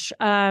gosh.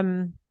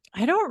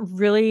 I don't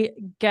really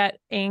get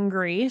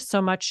angry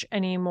so much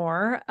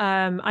anymore.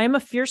 I am a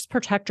fierce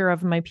protector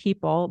of my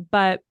people,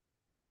 but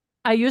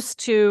I used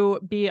to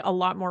be a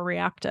lot more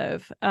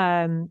reactive.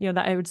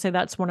 That I would say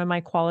that's one of my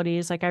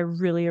qualities. Like I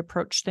really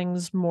approach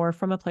things more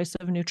from a place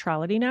of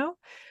neutrality now.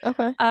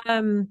 Okay.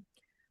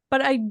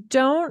 But I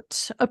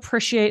don't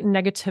appreciate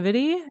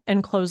negativity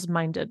and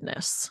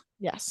closed-mindedness.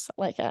 Yes,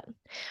 I like it.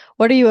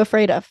 What are you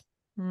afraid of?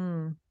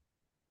 Hmm.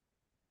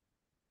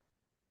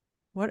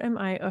 What am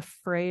I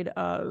afraid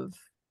of?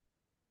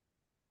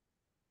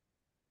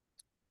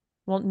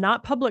 Well,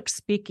 not public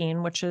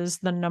speaking, which is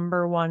the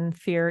number one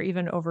fear,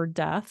 even over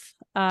death.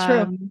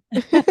 True.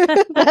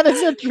 That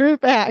is a true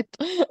fact.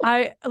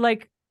 I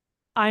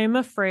am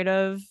afraid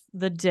of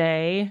the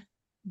day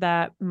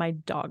that my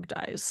dog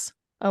dies.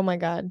 Oh my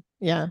God.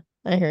 Yeah,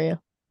 I hear you.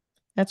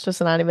 That's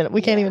just not even,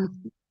 we can't Yeah.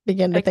 even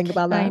begin to think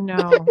about I that.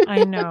 know.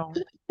 I know.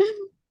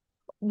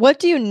 What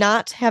do you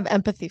not have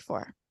empathy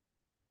for?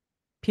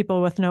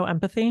 People with no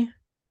empathy.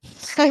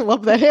 I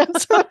love that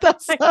answer.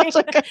 That's such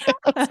a good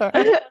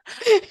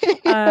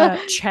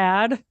answer.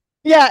 Chad.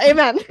 Yeah,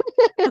 amen.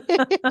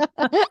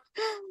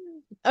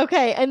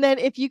 Okay, and then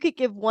if you could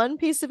give one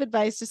piece of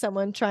advice to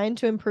someone trying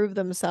to improve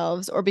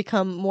themselves or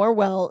become more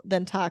well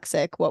than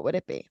toxic, what would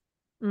it be?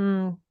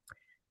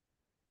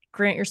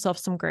 Grant yourself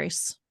some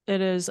grace.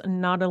 It is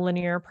not a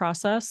linear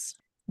process.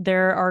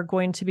 There are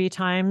going to be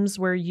times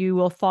where you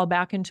will fall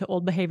back into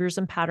old behaviors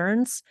and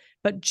patterns,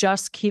 but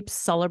just keep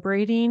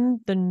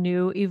celebrating the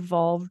new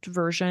evolved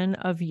version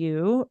of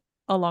you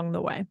along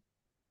the way.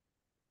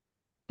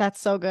 That's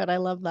so good. I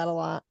love that a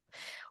lot.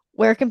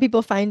 Where can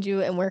people find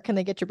you and where can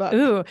they get your book?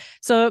 Ooh,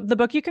 so the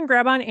book you can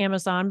grab on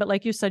Amazon, but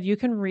like you said, you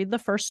can read the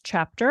first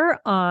chapter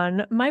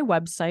on my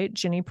website,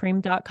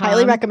 ginnypriem.com.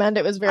 Highly recommend.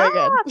 It was very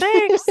good.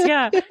 Thanks.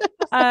 Yeah.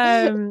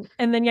 And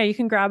then, yeah, you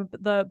can grab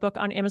the book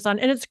on Amazon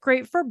and it's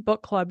great for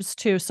book clubs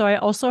too. So I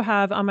also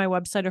have on my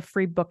website a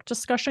free book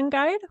discussion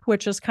guide,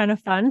 which is kind of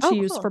fun to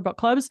use for book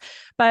clubs.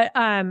 But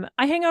I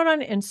hang out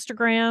on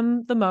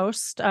Instagram the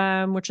most,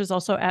 which is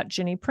also at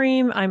Ginny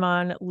Priem. I'm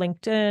on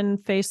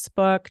LinkedIn,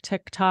 Facebook,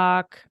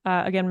 TikTok,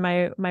 again,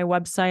 my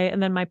website,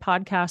 and then my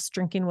podcast,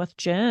 Drinking with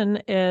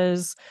Gin,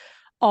 is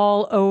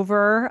all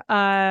over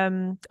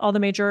all the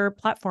major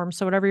platforms.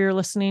 So whatever you're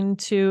listening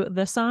to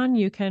this on,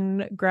 you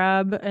can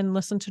grab and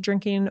listen to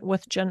Drinking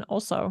with Gin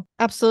also.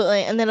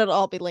 Absolutely. And then it'll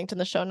all be linked in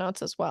the show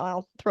notes as well.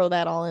 I'll throw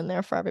that all in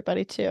there for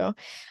everybody too.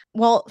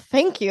 Well,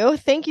 thank you.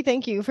 Thank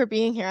you for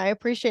being here. I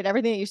appreciate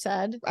everything that you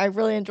said. I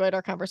really enjoyed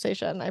our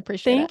conversation. I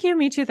appreciate it. Thank you.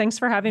 Me too. Thanks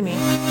for having me.